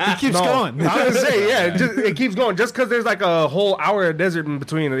 It keeps going. I was gonna say, yeah, it keeps going. Just because there's like a whole hour of desert in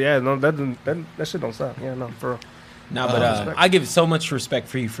between. Yeah, no, that shit don't stop. Yeah, no, for real. No, but I give so much respect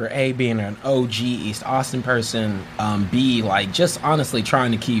for you for A, being an OG East Austin person, B, like just honestly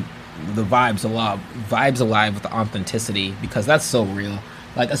trying to keep the vibes alive with the authenticity, because that's so real.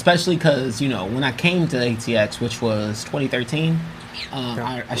 Like, especially because, you know, when I came to ATX, which was 2013,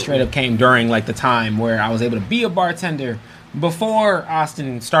 I straight up came during like the time where I was able to be a bartender before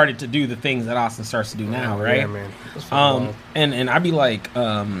Austin started to do the things that Austin starts to do now, right? Yeah, man. And I'd be like,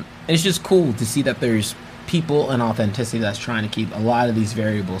 it's just cool to see that there's people and authenticity that's trying to keep a lot of these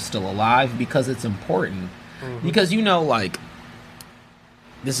variables still alive, because it's important. Because, you know, like,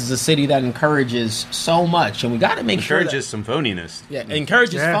 this is a city that encourages so much, and we got to make sure Encourages some phoniness.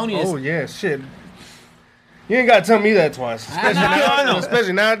 encourages phoniness. Oh yeah, shit. You ain't gotta tell me that twice. I know.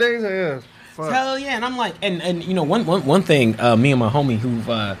 Especially nowadays. Yeah. Fuck. Hell yeah, and I'm like, and you know, one thing, me and my homie who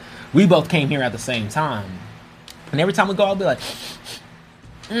we both came here at the same time, and every time we go, I'll be like,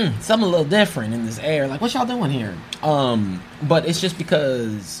 something a little different in this air. Like, what y'all doing here? But it's just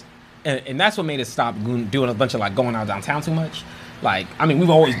because, and that's what made us stop doing a bunch of like going out downtown too much. Like, I mean,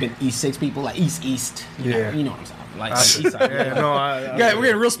 we've always been East 6 people, like East. You know what I'm saying? Like East side. Yeah, no, Yeah, we're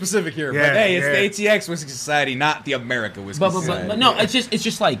getting real specific here. Yeah, but hey, yeah. it's the ATX Whiskey Society, not the America Whiskey Society. But no, it's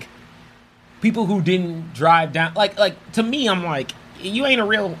just like people who didn't drive down. Like to me, I'm like, you ain't a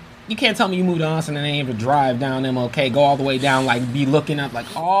real. You can't tell me you moved to Austin and ain't able to drive down MLK, go all the way down, like be looking up, like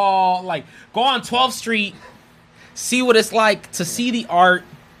go on 12th Street, see what it's like to see the art,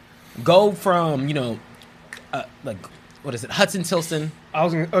 go from like what is it, Hudson Tilson. I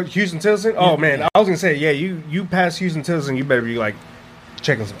was gonna, Houston Tilson. Oh man, I was gonna say, yeah, you pass Houston Tilson, you better be like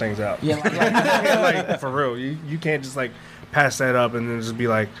checking some things out. Yeah, like for real. You can't just like pass that up and then just be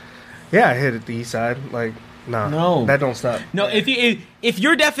like, yeah, I hit it the east side. Like, nah, No. that don't stop. No, if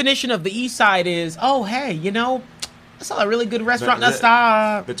your definition of the East Side is, oh hey, you know, I saw a really good restaurant. Let's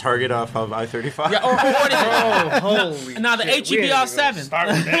stop. The Target off of I-35. Yeah, or what is it? Holy Now the shit, we HEB ain't off even gonna 7th. start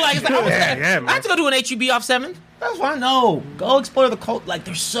with that. Like, it's like, Yeah, man. I have to go do an HEB off 7th. That's fine. No, go explore the cult. Like,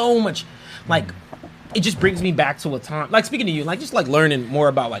 there's so much. Like, it just brings me back to a time. Like, speaking to you, like just like learning more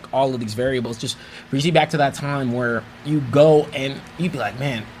about like all of these variables just brings me back to that time where you go and you'd be like,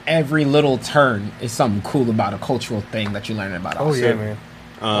 man, every little turn is something cool about a cultural thing that you're learning about. Oh Austin. yeah, man.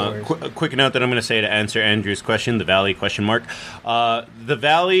 A quick note that I'm going to say to answer Andrew's question, the Valley question mark. The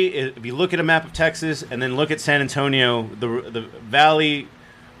Valley, if you look at a map of Texas and then look at San Antonio, the Valley,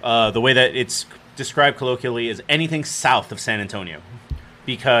 the way that it's described colloquially is anything south of San Antonio,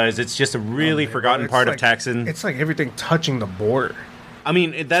 because it's just a really forgotten part of Texas. It's like everything touching the border. I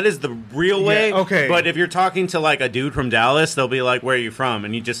mean, that is the real way. Yeah, okay. But if you're talking to like a dude from Dallas, they'll be like, "Where are you from?"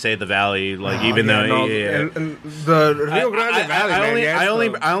 And you just say the Valley, like even though and the Rio Grande Valley, I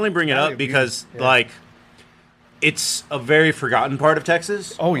only bring it Valley up of because Beauty. Yeah. like it's a very forgotten part of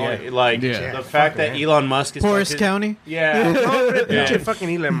Texas. Oh, yeah. Like Yeah. the fact that man. Elon Musk is Forest fucking- County. Yeah. Pinche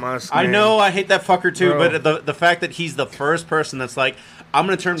fucking Elon Musk. I man. know I hate that fucker too, Bro. but the fact that he's the first person that's like, I'm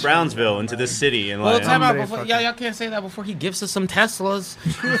gonna turn Brownsville into this city, and Well, like, time out Somebody before fucking- y'all can't say that before he gives us some Teslas.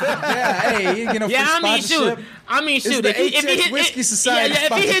 Yeah, hey, you know, Yeah, free I mean, sponsorship. shoot. the If he ATX hit, Whiskey Society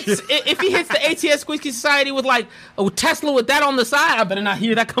if he hits the ATX Whiskey Society with like a Tesla with that on the side, I better not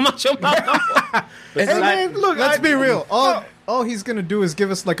hear that come out your mouth. Hey, man, look, Let's be real. All he's gonna do is give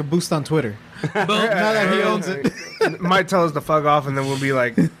us like a boost on Twitter. Now that he owns it. Might tell us to fuck off, and then we'll be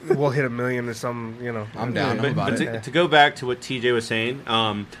like, we'll hit 1 million or something, you know. I'm down. I'm but, about but it. to go back to what TJ was saying,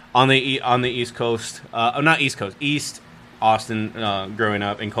 on the East Coast, not East Coast, East Austin growing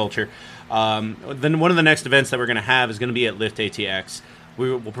up in culture. Then one of the next events that we're going to have is going to be at Lift ATX.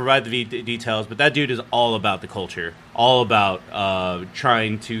 We'll provide the details, but that dude is all about the culture, all about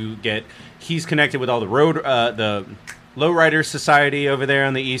trying to get. He's connected with all the the lowrider society over there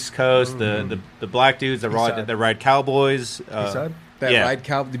on the East Coast, the black dudes that ride cowboys. Ride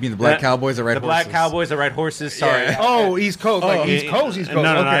cow? You mean the black cowboys that ride horses? The black cowboys that ride horses. Sorry. Yeah. Oh, East Coast, East Coast. No,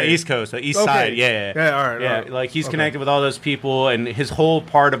 not East Coast. East side. Yeah. All right. Like he's connected with all those people, and his whole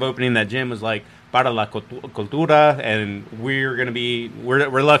part of opening that gym was like para la cultura, and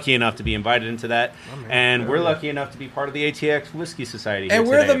we're lucky enough to be invited into that, and we're lucky enough to be part of the ATX Whiskey Society. And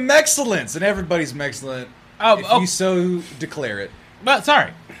we're today. the Mexcellence, and everybody's Mexcellent. If you so declare it. But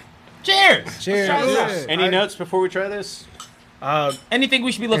sorry. Cheers. Cheers. Any notes before we try this? Anything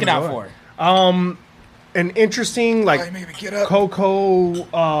we should be looking out for? An interesting you make me get up. cocoa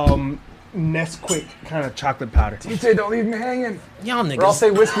Nesquik kind of chocolate powder. TJ, don't leave me hanging. Y'all niggas. Or I'll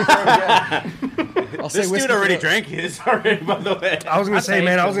say whiskey for him again. This dude already drank his already, by the way. I was gonna say,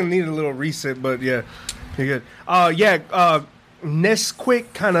 man, I was gonna need a little reset, but yeah, you're good.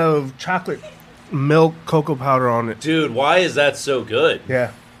 Nesquik kind of chocolate milk cocoa powder on it. Dude, why is that so good?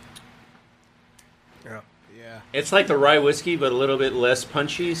 Yeah. It's like the rye whiskey, but a little bit less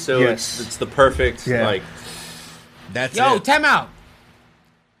punchy, so Yes. it's the perfect, like... That's Yo, it. time out.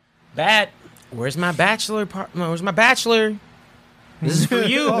 Where's my bachelor part? No, where's my bachelor? This is for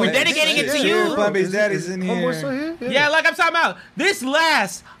you. We're dedicating it to you. Plant-based daddy's in Homeboy still here. here? Yeah, like I'm talking about. This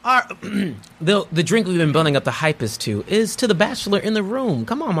last, the drink we've been building up the hype is to the bachelor in the room.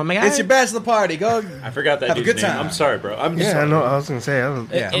 Come on, my man. It's your bachelor party. Go. I forgot that Have a dude's good name. time. I'm sorry, bro. I'm Yeah, sorry. I know. I was gonna say. I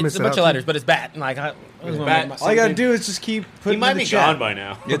It's missed a it bunch out of letters, but it's bat. Like, Bat. All you gotta do is just keep putting. He might in the be chat. gone by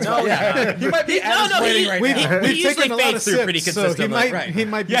now. Yeah. He might be at his wedding right now. He usually taken a lot fades of through sips, pretty so consistently. he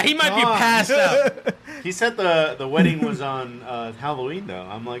might be Yeah, he might be gone. passed out. He said the wedding was on Halloween, though.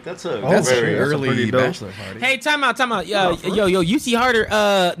 I'm like, that's a That's very true. pretty Early dope. bachelor party. Hey, time out. Yo, UC Harder.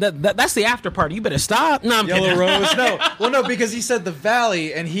 That's the after party. You better stop. No, I'm Yellow kidding. Rose. No, because he said the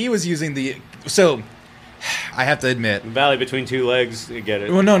Valley, and he was using the. So, I have to admit. Valley between two legs. You get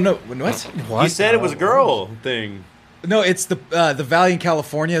it. Well, no. What? He said it was a girl thing. No, it's the Valley in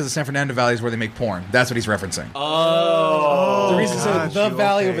California, the San Fernando Valley is where they make porn. That's what he's referencing. Oh. The reason, got the you,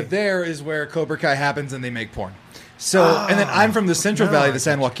 valley okay. over there is where Cobra Kai happens, and they make porn. So, and then I'm from the Central Valley, the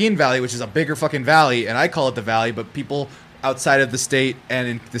San Joaquin Valley, which is a bigger fucking valley, and I call it the Valley, but people outside of the state and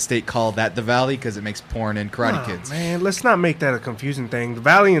in the state call that the Valley because it makes porn and Karate Kids. Man, let's not make that a confusing thing. The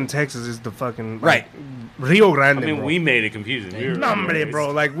Valley in Texas is the fucking Right. Rio Grande. I mean, bro. we made it confusing. We were- Nombre, bro.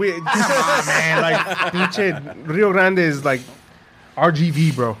 Like we, come on, man. Like pinche Rio Grande is like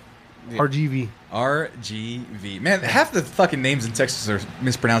RGV, bro. RGV. RGV. Man, half the fucking names in Texas are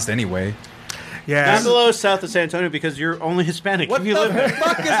mispronounced anyway. Yeah. Down below south of San Antonio because you're only Hispanic. What if you the live there.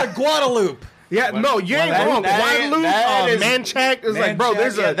 fuck is a Guadalupe? Yeah, no, you ain't wrong. Guadalupe, that is- Manchac is like, bro,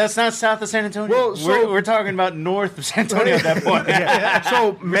 there's Yeah, a. that's not south of San Antonio. Well, so- we're talking about north of San Antonio at that point.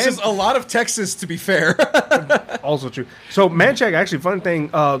 So, Which is a lot of Texas, to be fair. also true. So Manchac, actually, fun thing.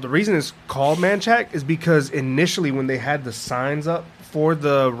 The reason it's called Manchac is because initially, when they had the signs up for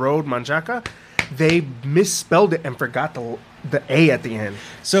the road Manchaca, they misspelled it and forgot the A at the end.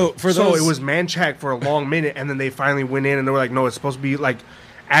 So it was Manchac for a long minute, and then they finally went in and they were like, no, it's supposed to be like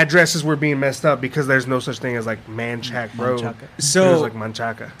addresses were being messed up because there's no such thing as like Manchac Road. So- it was like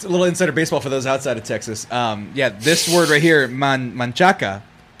Manchaca. It's a little insider baseball for those outside of Texas. This word right here, manchaca,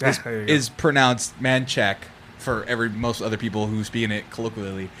 There you go. is pronounced manchac for most other people who speak in it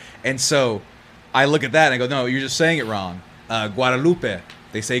colloquially. And so I look at that and I go, no, you're just saying it wrong. Guadalupe.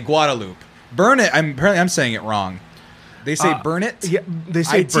 They say Guadalupe. Burn it. I'm saying it wrong. They say burn it. Yeah, they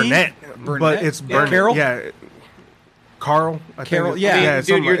say IT? Burnett, Burnett? but it's Yeah. Burnett. Carol? Yeah. Carl. I think Carol, it's- yeah. Dude,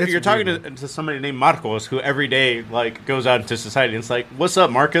 something like- you're it's talking weird. to somebody named Marcos who every day like goes out into society and it's like, "What's up,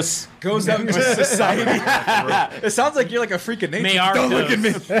 Marcus?" Goes out into society. It sounds like you're like a freak of nature. Mayar Don't look at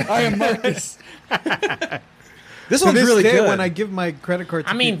me. I am Marcus. This To one's this really day, good. when I give my credit card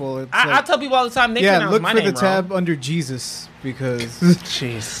to I mean, people, it's I like, tell people all the time, they yeah, pronounce look my for the name tab wrong. under Jesus because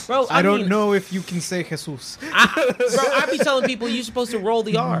Jeez. Bro, I don't mean, know if you can say Jesus. I be telling people you're supposed to roll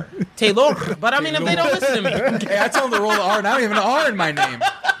the R. Taylor. But I mean, if they don't listen to me. Hey, I tell them to roll the R, and I don't even have an R in my name.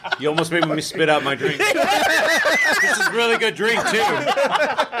 You almost made me spit out my drink. This is really good drink too.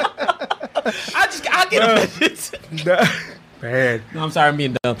 I get offended. Bad. No, I'm sorry, I'm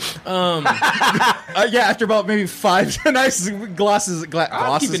being dumb. Yeah, after about maybe 5 nice glosses.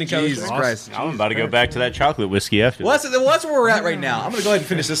 keeping it Jesus going. Christ. I'm about to go back to that chocolate whiskey after. Well, that's where we're at right now. I'm going to go ahead and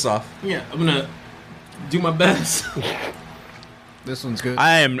finish this off. Yeah, I'm gonna do my best. This one's good.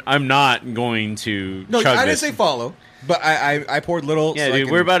 I'm not going to. No, chug I didn't this. say follow, but I poured little. Yeah, so I dude,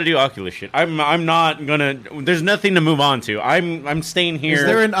 can- we're about to do Oculus shit. I'm not gonna. There's nothing to move on to. I'm staying here. Is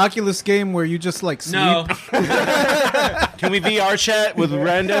there an Oculus game where you just like sleep? No. Can we VR chat with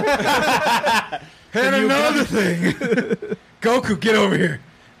Randa? And another thing, Goku, get over here,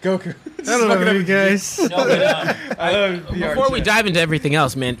 Goku. I don't know, you guys. No, but, I love VR Before we chat. dive into everything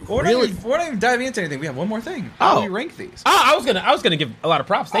else, man, We're really. not even diving into anything. We have one more thing. How do we rank these? Oh, I was gonna give a lot of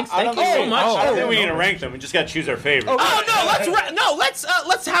props. Thank you so much. I don't think we need to rank them. We just got to choose our favorite. Let's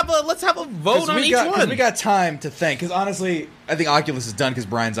have a vote on each one. We got time to think. Because honestly, I think Oculus is done because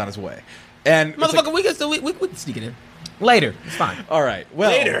Brian's on his way. And it's like- Motherfucker, we can sneak it in later. It's fine. all right.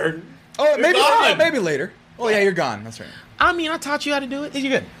 Well, Later. Oh, maybe gone. maybe later. Oh yeah, you're gone. That's right. I mean, I taught you how to do it. Is you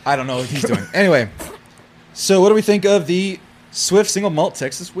good? I don't know what he's doing. Anyway, so what do we think of the Swift Single Malt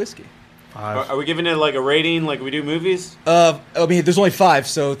Texas Whiskey? Are we giving it like a rating like we do movies? I mean, there's only 5,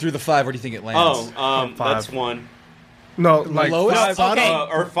 so through the 5, where do you think it lands? Oh, Five. that's one. No, like lowest? Okay.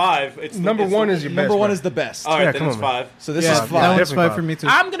 Or five. It's number one is your best. Number 1 bro. is the best. All right, Yeah, then come it's on, man. five. So this Yeah, is that 5. one's Definitely 5 five. for me too.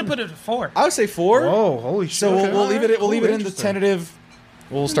 I'm gonna put it at 4. I would say 4. Oh, holy shit! So we'll leave it. We'll leave it in the Interesting. tentative.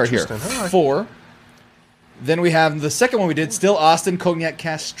 We'll start here. Interesting. All right. 4. Then we have the second one we did. Still Austin Cognac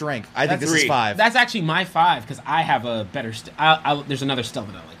Cask Strength. I think That's this is 3. 5. That's actually my 5 because I have a better. There's another still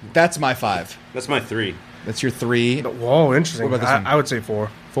that I like. That's my 5. That's my 3. That's your 3. Whoa, interesting. What about this one? I would say 4.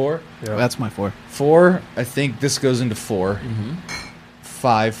 4. Yeah. That's my 4. 4. I think this goes into 4.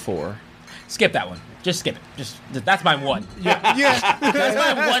 5, 4. Skip that one. Just skip it. Just that's my 1. Yeah. That's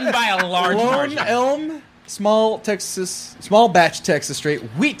my 1 by a large Lone margin. Elm, small batch Texas straight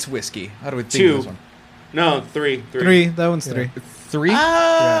wheat whiskey. How do we think 2. of this one? No, 3. 3. That one's 3. 3.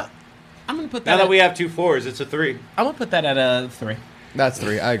 I'm gonna put that. Now that we have 2 4s, it's a 3. I'm gonna put that at a 3. That's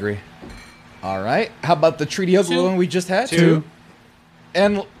 3. I agree. All right. How about the Treaty Oak 2. one we just had? 2.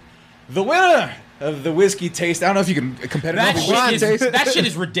 And the winner of the whiskey taste. I don't know if you can compare That shit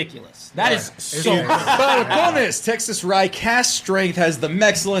is ridiculous. That is so. Balcones Texas Rye Cask Strength has the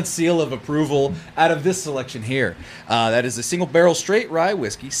Mexcellence seal of approval out of this selection here. That is a single barrel straight rye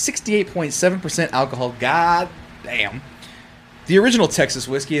whiskey, 68.7% alcohol. God damn. The original Texas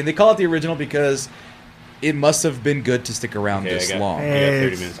whiskey, and they call it the original because it must have been good to stick around Okay, this I got long.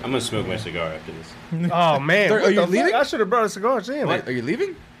 30 minutes. I'm gonna smoke my cigar after this. Oh man, Are what you the fuck? leaving? I should have brought a cigar. Damn. Wait, are you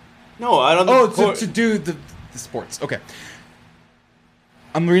leaving? No, I don't. Oh, think to do the sports. Okay.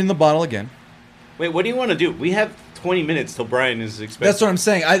 I'm reading the bottle again. Wait, what do you want to do? We have 20 minutes till Brian is expected. That's what I'm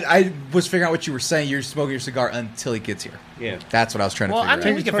saying. I was figuring out what you were saying. You're smoking your cigar until he gets here. Yeah. That's what I was trying to Well, I figure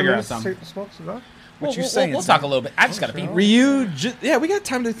mean, out. we can figure out something. Smoke cigar. We'll, you we'll, saying, we'll son? talk a little bit. I just gotta pee. Ryu, yeah, we got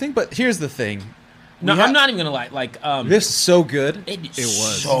time to think, but here's the thing. No, We ha- I'm not even gonna lie. Like, This is so good. it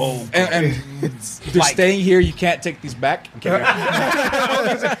was. so. And they're Like- staying here. You can't take these back.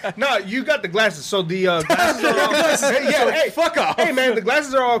 No, you got the glasses. So the glasses are all. Hey, fuck off. Hey man, the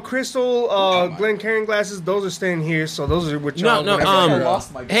glasses are all crystal Glencairn glasses. Those are staying here. So those are what No, y'all. no. whatever. I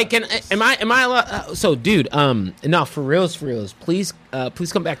lost my Hey, am I allowed? So, dude, no, for reals, please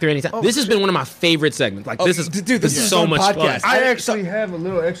come back there anytime. This has been one of my favorite segments. Like, this is dude, this is so his own much podcast. fun. I actually have a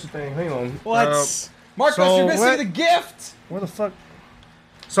little extra thing. Hang on. What? Marcos, so you're missing what- the gift. Where the fuck?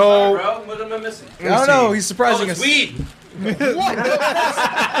 So What am I missing? I don't know. He's surprising Oh, it's us. weed. What?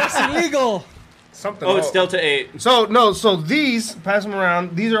 That's illegal. something. Oh, it's Delta 8. So no, so these pass them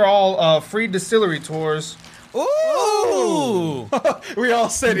around. These are all free distillery tours. Ooh. We all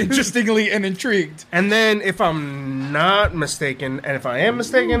said interestingly and intrigued. And then, if I'm not mistaken, and if I am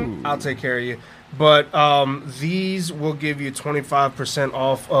mistaken, I'll take care of you. But these will give you 25%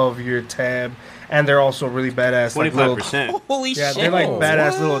 off of your tab, and they're also really badass. Like little, 25%. Holy yeah, shit! they're like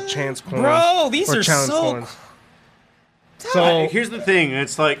badass little chance coins. Bro, these or are challenge so coins. So Here's the thing.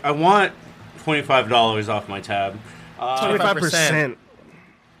 It's like I want $25 off my tab. 25%.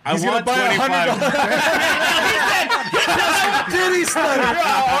 I want buy $25. Did he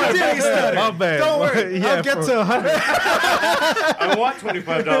stutter? Did he stutter? My bad. Don't worry. Yeah, I'll get for- to 100. I want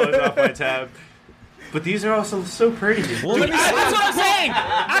 $25 off my tab. But these are also so pretty. That's what I'm saying.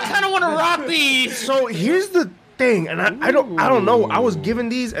 I kind of want to rock these. So here's the thing, and I don't know. I was given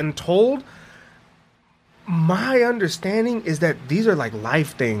these and told. My understanding is that these are like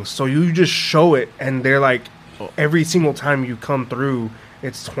life things. So you just show it, and they're like every single time you come through,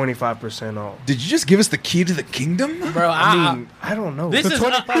 it's 25% off. Did you just give us the key to the kingdom? Bro, I mean, I don't know. this is He's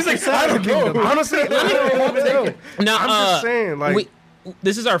like, I don't know. Honestly, I don't know. Now, I'm just saying, like,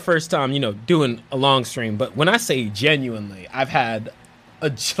 this is our first time, doing a long stream. But when I say genuinely, I've had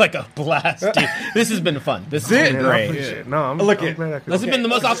like a blast, dude. This has been fun. This has been great. Yeah. No, I'm Look I'm at- glad I could. This has been the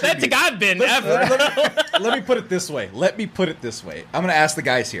most authentic I've been ever. Let me put it this way. I'm going to ask the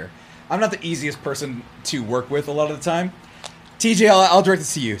guys here. I'm not the easiest person to work with a lot of the time. TJ, I'll direct it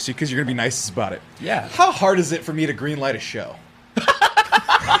to you because you're going to be nice about it. Yeah. How hard is it for me to greenlight a show?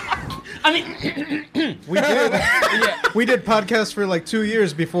 I mean, We did podcasts for like 2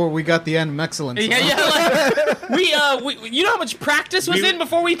 years before we got the end Mexcellence. Like, we you know how much practice was in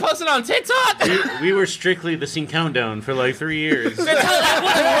before we posted on TikTok? We were strictly the Scene Countdown for like 3 years. That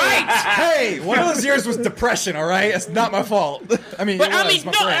wasn't right. Hey, one of those years was depression, all right? It's not my fault. I mean, But it was,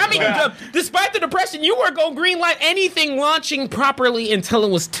 my friend, but- despite the depression, you weren't going to greenlight anything launching properly until it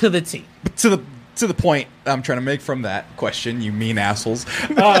was to the T. to the point I'm trying to make from that question, you mean assholes.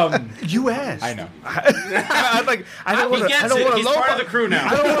 You asked. I know. I don't want to. I don't want to He's part of the crew now.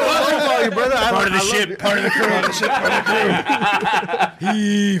 I don't want to lowball you, brother. Part of the ship. Part of the crew.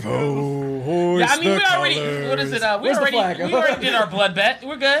 Heave-ho, hoist Yeah, I mean, the we already. colors. What is it? We Where's the flag? already did our blood bet.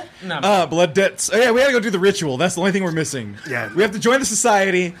 We're good. No. Blood debts. Oh, yeah, we gotta go do the ritual. That's the only thing we're missing. Yeah. We have to join the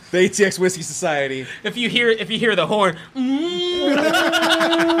society, the ATX Whiskey Society. If you hear the horn, It's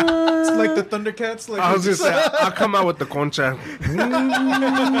like the Thundercats. Like I was just saying, I'll come out with the concha. And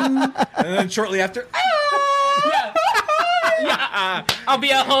then shortly after, I'll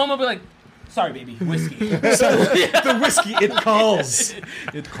be at home. I'll be like, sorry, baby, whiskey. the whiskey, it calls.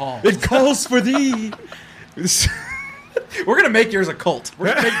 it calls. It calls for thee. We're gonna make yours a cult.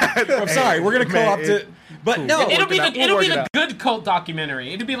 We're gonna co-opt it. But no, It'll be work it the out. good cult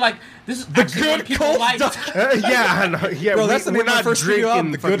documentary. It'll be like this is The actually what good people cult like. Yeah, I know. Yeah, bro, that's the name of my first video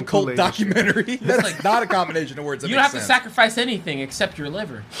album, The fucking Good Cult Kool-Aid. Documentary. That's like not a combination of words. That You don't makes have to sense. sacrifice anything except your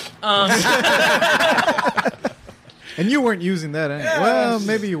liver. and you weren't using that anyway. Well,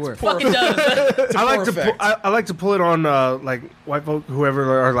 maybe you were. Fucking does. I like poor to effect. I like to pull it on like white folk,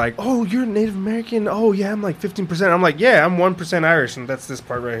 whoever are like, oh, you're Native American. Oh yeah, I'm like 15%. I'm like, yeah, I'm 1% Irish, and that's this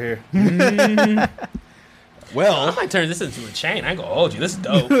part right here. I Well, might turn this into a chain. I ain't gonna hold you. This is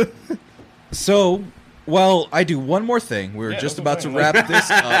dope. so while I do one more thing, we're just about to wrap this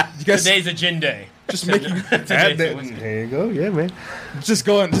up. You guys Today's a gin day. just making, There you go. Yeah, man. just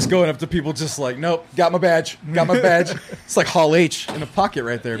going up to people, just like, nope, got my badge. It's like Hall H in a pocket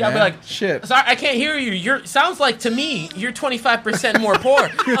right there, Yeah, I'll man. be like, shit. Sorry, I can't hear you. Sounds like to me you're 25% more poor.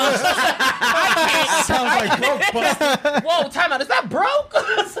 Sounds like broke, but Whoa, time out. Is that broke?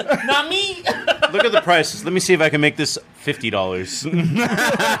 Not me. Look at the prices. Let me see if I can make this $50.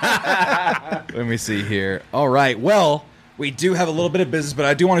 let me see here. All right, well, we do have a little bit of business, but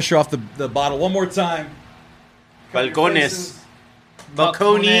I do want to show off the bottle one more time. Balcones.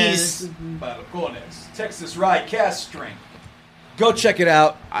 Balcones. Balcones. Texas Rye Cast Strength. Go check it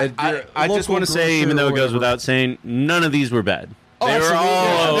out. at your I just local want to say, even grocer though or it goes whatever. without saying, none of these were bad. Oh, They were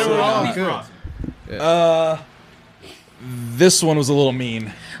absolutely. all Yeah, they were all good. This one was a little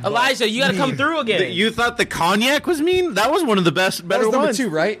mean. Elijah, you gotta come through again. You thought the cognac was mean? That was one of the That better was number ones. 2,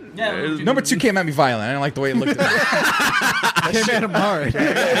 right? Yeah, Number 2 came at me violent. I didn't like the way it looked at me. Came at him hard.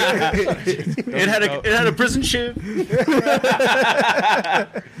 It had a prison ship.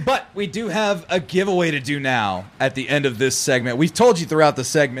 But we do have a giveaway to do now at the end of this segment. We've told you throughout the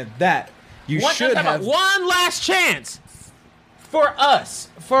segment that you should have. one last chance for us,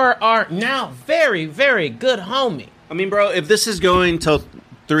 for our now very, very good homie. I mean, bro, if this is going till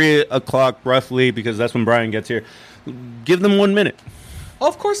 3 o'clock roughly, because that's when Brian gets here, give them 1 minute. Oh,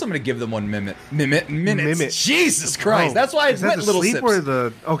 of course, I'm going to give them 1 minute. Minutes. Minute. Jesus Christ! Oh, That's why I is that went the little sleep sips. or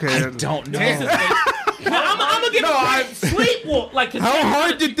the okay? I don't know. I'm gonna give him sleep walk. Like, How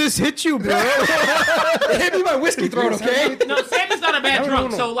hard did this hit you, bro? It hit me my whiskey throat, okay? No, Sammy's not a bad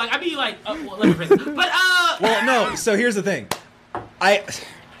drunk, so like I'd be like, well, let me finish. But Well, no. So here's the thing.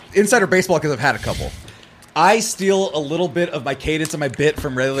 Insider baseball, because I've had a couple. I steal a little bit of my cadence and my bit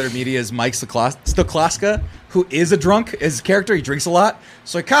from regular media's Mike Stoklaska, who is a drunk. His character, he drinks a lot.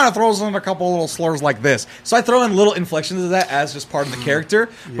 So he kind of throws in a couple little slurs like this. So I throw in little inflections of that as just part of the character.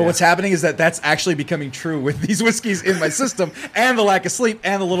 But what's happening is that that's actually becoming true with these whiskeys in my system, and the lack of sleep,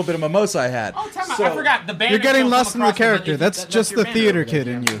 and the little bit of mimosa I had. oh, time out. So- I forgot the band. You're getting lost in the character. That's just the theater kid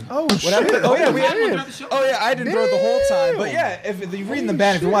in you. Oh What shit! happened? Oh yeah, we did. Oh yeah, I didn't throw it the whole time. But yeah, if you're reading the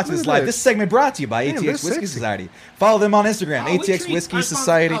band, if you're watching this live, this segment brought to you by Damn, ATX that's Whiskey sexy. Society. Follow them on Instagram, ATX Whiskey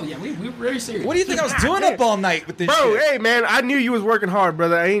Society. Oh yeah, we're very serious. What do you think I was doing up all night with this Bro, shit? hey man, I knew you was working hard,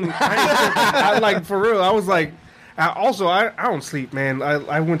 brother. I ain't I like for real. I was like, Also, I don't sleep, man.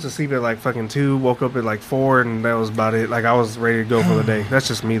 I went to sleep at like fucking 2, woke up at like 4, and that was about it. Like I was ready to go for the day. That's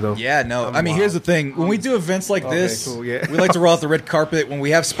just me though. Yeah, no. I mean, here's the thing. When we do events like this, cool, yeah. we like to roll out the red carpet. When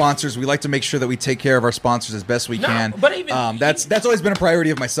we have sponsors, we like to make sure that we take care of our sponsors as best we can. But even that's always been a priority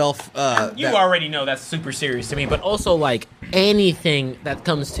of myself. you already know that's super serious to me. But also, like anything that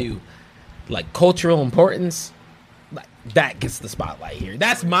comes to like cultural importance, like that gets the spotlight here.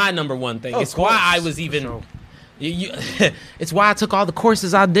 That's my number one thing. It's why I was even. It's why I took all the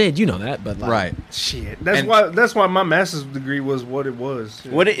courses I did. You know that, but like, right. Shit. That's why my master's degree was what it was.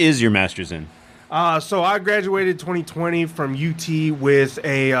 What is your master's in? So I graduated 2020 from UT with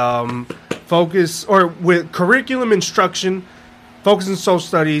a focus or with curriculum instruction, focus in social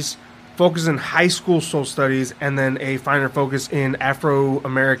studies, focus in high school social studies, and then a finer focus in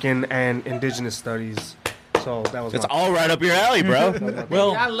Afro-American and Indigenous studies. So that was. It's all right up your alley, bro.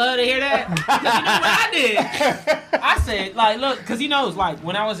 Well, I love to hear that. 'Cause you know what I did? I said, like, look, because he knows, like,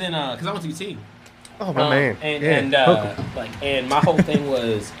 when I was in, because I went to UT. Oh my man! And my whole thing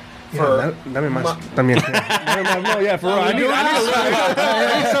was for. Yeah, for real. I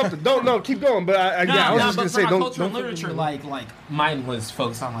need something. Don't keep going. But I was just gonna say, don't. Culture and literature, like mine was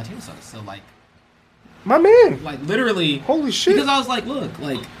focused on Latino studies. So like, my man, like literally, holy shit! Because I was like, look,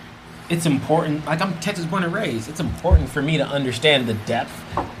 like. It's important, like I'm Texas born and raised, it's important for me to understand the depth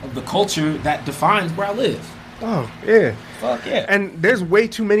of the culture that defines where I live. Oh, yeah. Fuck yeah. And there's way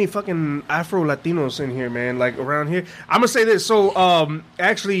too many fucking Afro-Latinos in here, man, like around here. I'm going to say this. So,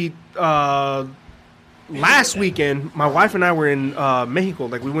 actually, last weekend, my wife and I were in Mexico.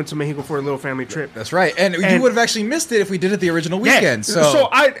 Like, we went to Mexico for a little family trip. That's right. And you would have actually missed it if we did it the original weekend. So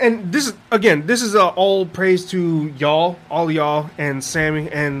this is all praise to y'all, all of y'all, and Sammy,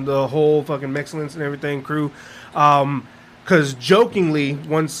 and the whole fucking Mexcellence and everything crew. Because jokingly,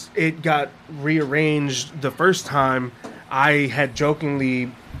 once it got rearranged the first time, I had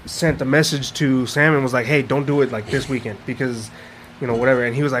jokingly sent a message to Sam and was like, hey, don't do it like this weekend because... you know, whatever.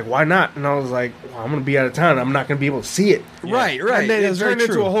 And he was like, why not? And I was like, well, I'm going to be out of town. I'm not going to be able to see it. Right. And then it turned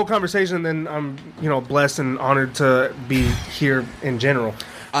into a whole conversation. And then I'm, blessed and honored to be here in general.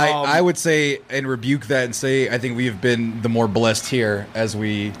 I would say and rebuke that and say I think we have been the more blessed here as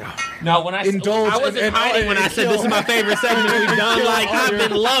we indulge. I wasn't hiding when I said this is my favorite segment we've done. Like, I've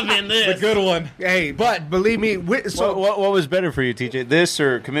been loving this. It's a good one. Hey, but believe me. So what was better for you, TJ? This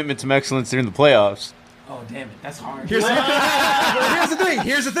or commitment to Mexcellence during the playoffs? Oh, damn it. That's hard. Here's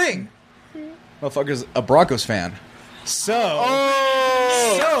the thing. Motherfucker's a Broncos fan. So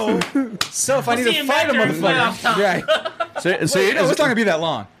if I need to fight a motherfucker. Right. So it's not going to be that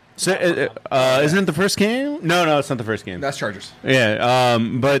long. So, isn't it the first game? No, it's not the first game. That's Chargers. Yeah,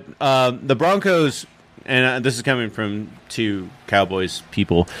 but the Broncos, and this is coming from two Cowboys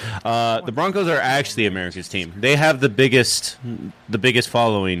people, the Broncos are actually America's team. They have the biggest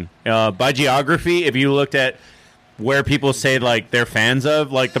following. By geography, if you looked at where people say like they're fans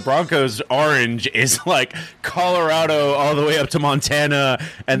of, like the Broncos orange is like Colorado all the way up to Montana,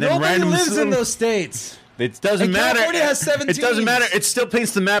 and then nobody lives in those states. It doesn't matter. California has 7 It doesn't matter. It still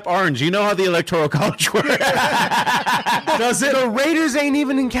paints the map orange. You know how the Electoral College works. Does it? The Raiders ain't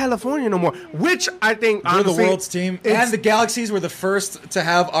even in California no more. Which I think we're the world's team, and the Galaxies were the first to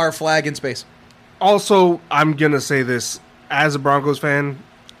have our flag in space. Also, I'm gonna say this as a Broncos fan.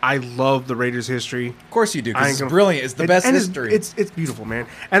 I love the Raiders' history. Of course you do, because it's brilliant. It's the best history. It's beautiful, man.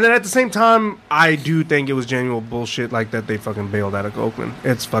 And then at the same time, I do think it was genuine bullshit like that they fucking bailed out of Oakland.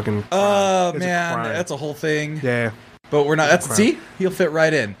 It's fucking man, that's a whole thing. Yeah. But we're not. That's see, he'll fit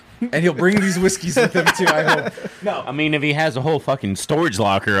right in. And he'll bring these whiskeys with him, too, I hope. No. I mean, if he has a whole fucking storage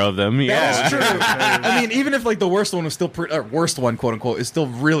locker of them, yeah. That's true. I mean, even if, like, the worst one was still... worst one, quote-unquote, is still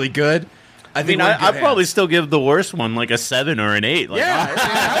really good... I'd probably still give the worst one like a 7 or an 8. Like,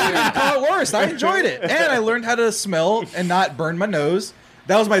 I wouldn't even call it worst. I enjoyed it, and I learned how to smell and not burn my nose.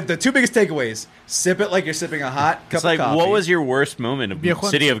 That was the two biggest takeaways. Sip it like you're sipping a hot cup of coffee. What was your worst moment of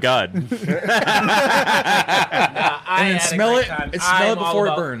City of God? And then smell it. Smell it before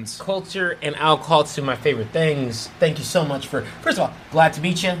it burns. Culture and alcohol, two of my favorite things. Thank you so much for. First of all, glad to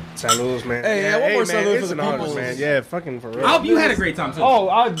meet you. Saludos, man. Hey, one more salute for the people, man. Yeah, fucking for real. I hope you had a great time too. Oh,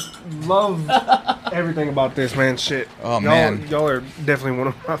 I love everything about this, man. Shit. Oh man, y'all are definitely one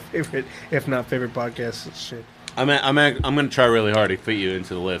of my favorite, if not favorite, podcasts. Shit. I'm going to try really hard to fit you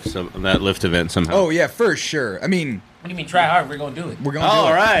into the lift, that lift event somehow. Oh yeah, for sure. I mean, what do you mean try hard? We're going to do it. We're going to do it.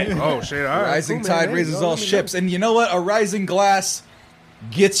 All right. Oh shit! All right. Rising tide raises all ships, and you know what? A rising glass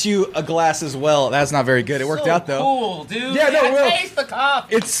gets you a glass as well. That's not very good. It worked out though. Cool, dude. Yeah, no, Will. Taste the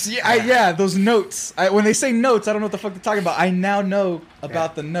coffee. It's those notes. When they say notes, I don't know what the fuck they're talking about. I now know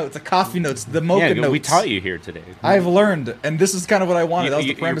about the notes, the coffee notes, the mocha notes. We taught you here today. I've learned, and this is kind of what I wanted. That was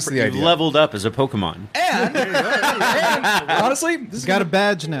the premise of the idea. You've leveled up as a Pokemon. And honestly, this is got a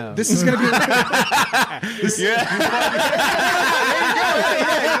badge now. This is gonna be.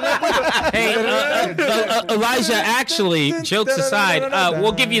 Hey, Elijah, actually, jokes aside,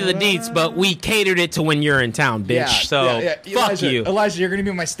 we'll give you the deets, but we catered it to when you're in town, bitch. Fuck you. Elijah, you're going to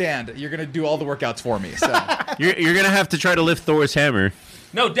be my stand. You're going to do all the workouts for me. So. You're going to have to try to lift Thor's hammer.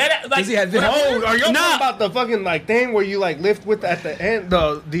 No, dead. Like, are you talking about the fucking thing where you lift with at the end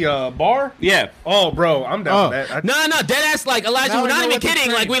the bar? Yeah. Oh, bro, I'm down with that. No, dead ass. Like Elijah, we're not even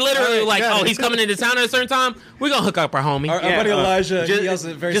kidding. Like we literally he's coming into town at a certain time. We're gonna hook up our homie. Our buddy Elijah. He has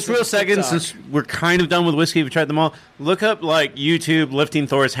a very just real second, since we're kind of done with whiskey, we tried them all. Look up YouTube lifting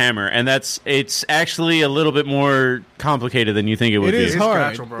Thor's hammer, and it's actually a little bit more complicated than you think it would be. It is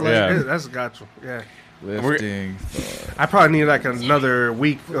hard, gotcha, bro. That's gotcha. Yeah. Lifting. I probably need another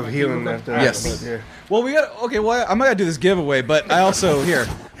week of healing after that. Yes. But, yeah. Well, I'm gonna do this giveaway, but I also let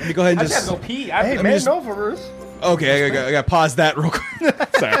me go ahead and I just gotta go pee. No for us. Okay, I gotta pause that real quick.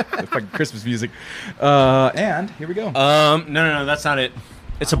 Sorry, fucking Christmas music. And here we go. No, that's not it.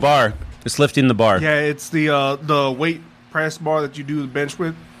 It's a bar. It's lifting the bar. Yeah, it's the weight press bar that you do the bench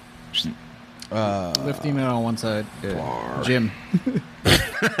with. Lifting it on one side. Gym.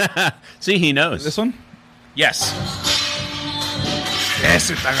 See, he knows. This one? Yes. Yes,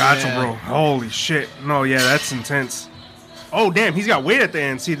 I got you, bro. Holy shit. No, yeah, that's intense. Oh, damn, he's got weight at the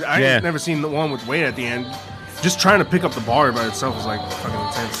end. See, I've never seen the one with weight at the end. Just trying to pick up the bar by itself is fucking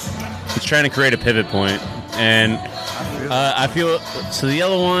intense. He's trying to create a pivot point, and I feel so. The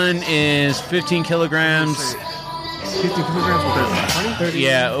yellow one is 15 kilograms. 15 kilograms with 20?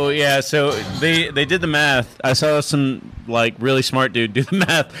 Yeah. Oh, yeah. So they did the math. I saw some really smart dude do the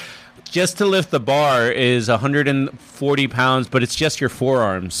math. Just to lift the bar is 140 pounds, but it's just your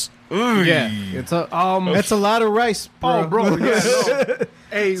forearms. Ooh. Yeah, it's a lot of rice, bro. Oh, bro. Yeah, no.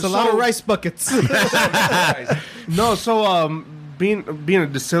 Hey, it's a lot of rice buckets. No, so being a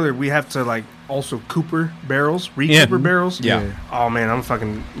distiller, we have to also cooper barrels, re-cooper barrels. Yeah. Oh man, I'm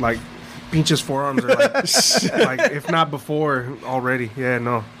fucking Pinch's forearms are if not before already. Yeah,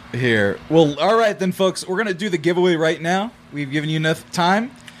 no. Here. Well, all right then, folks. We're gonna do the giveaway right now. We've given you enough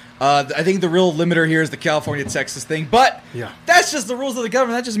time. I think the real limiter here is the California-Texas thing, but that's just the rules of the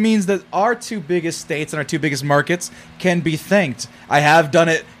government. That just means that our two biggest states and our two biggest markets can be thanked. I have done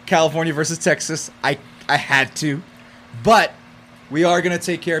it, California versus Texas. I had to, but we are going to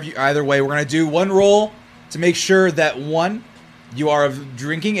take care of you either way. We're going to do one roll to make sure that, one, you are of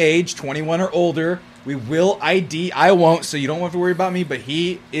drinking age, 21 or older. We will ID. I won't, so you don't have to worry about me, but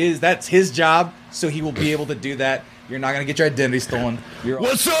that's his job, so he will be able to do that. You're not going to get your identity stolen.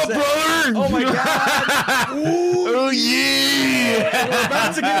 What's up, brother? Oh, my God. Oh, yeah. We're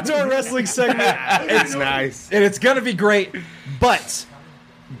about to get into our wrestling segment. It's nice. And it's going to be great. But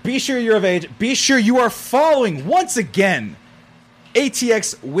be sure you're of age. Be sure you are following, once again,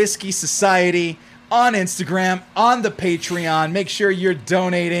 ATX Whiskey Society on Instagram, on the Patreon. Make sure you're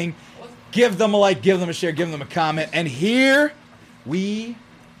donating. Give them a like, give them a share, give them a comment. And here we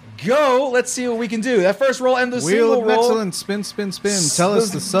go. Let's see what we can do. That first roll and the Wheel single of roll. Mexcellence, spin, spin, spin. Tell us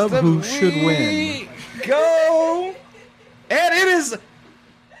the sub who should win. Go. And it is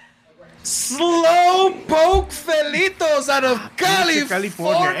Slowpoke Felitos out of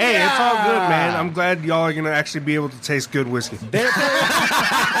California. Hey, it's all good, man. I'm glad y'all are going to actually be able to taste good whiskey.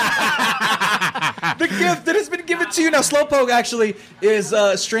 The gift that has been given to you. Now, Slowpoke actually is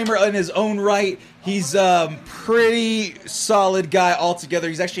a streamer in his own right. He's a pretty solid guy altogether.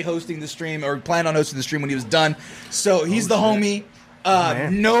 He's actually hosting the stream, or planned on hosting the stream when he was done. So he's the homie.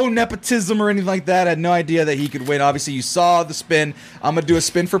 No nepotism or anything like that. I had no idea that he could win. Obviously, you saw the spin. I'm going to do a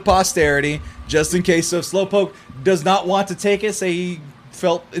spin for posterity, just in case. So if Slowpoke does not want to take it, say he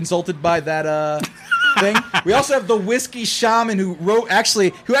felt insulted by that thing. We also have the Whiskey Shaman who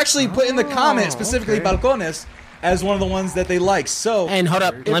actually put in the comment specifically Balcones as one of the ones that they like. So, and hold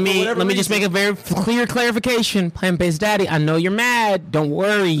up, let me just make a very clear clarification. Plant-based daddy, I know you're mad. Don't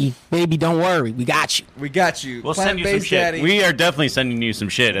worry, baby. Don't worry. We got you. We got you. We'll send you some shit. Daddy. We are definitely sending you some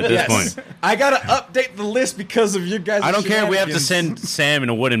shit at this point. I gotta update the list because of you guys. I don't care. We have to send Sam in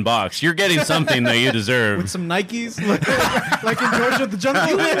a wooden box. You're getting something that you deserve. With some Nikes, like in Georgia the Jungle.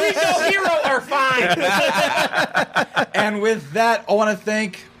 You and Rico Hero are fine. And with that, I want to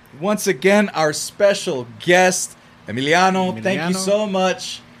thank once again our special guest, Emiliano. Thank you so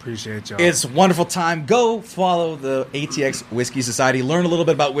much Appreciate y'all. It's a wonderful time. Go follow the ATX Whiskey Society. Learn a little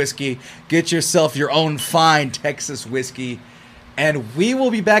bit about whiskey. Get yourself your own fine Texas whiskey. And we will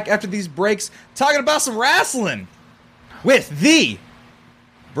be back after these breaks talking about some wrestling with the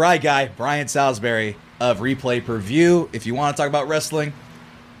Bry Guy, Brian Salisbury of Replay Per View. If you want to talk about wrestling,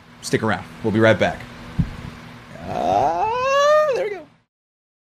 stick around. We'll be right back.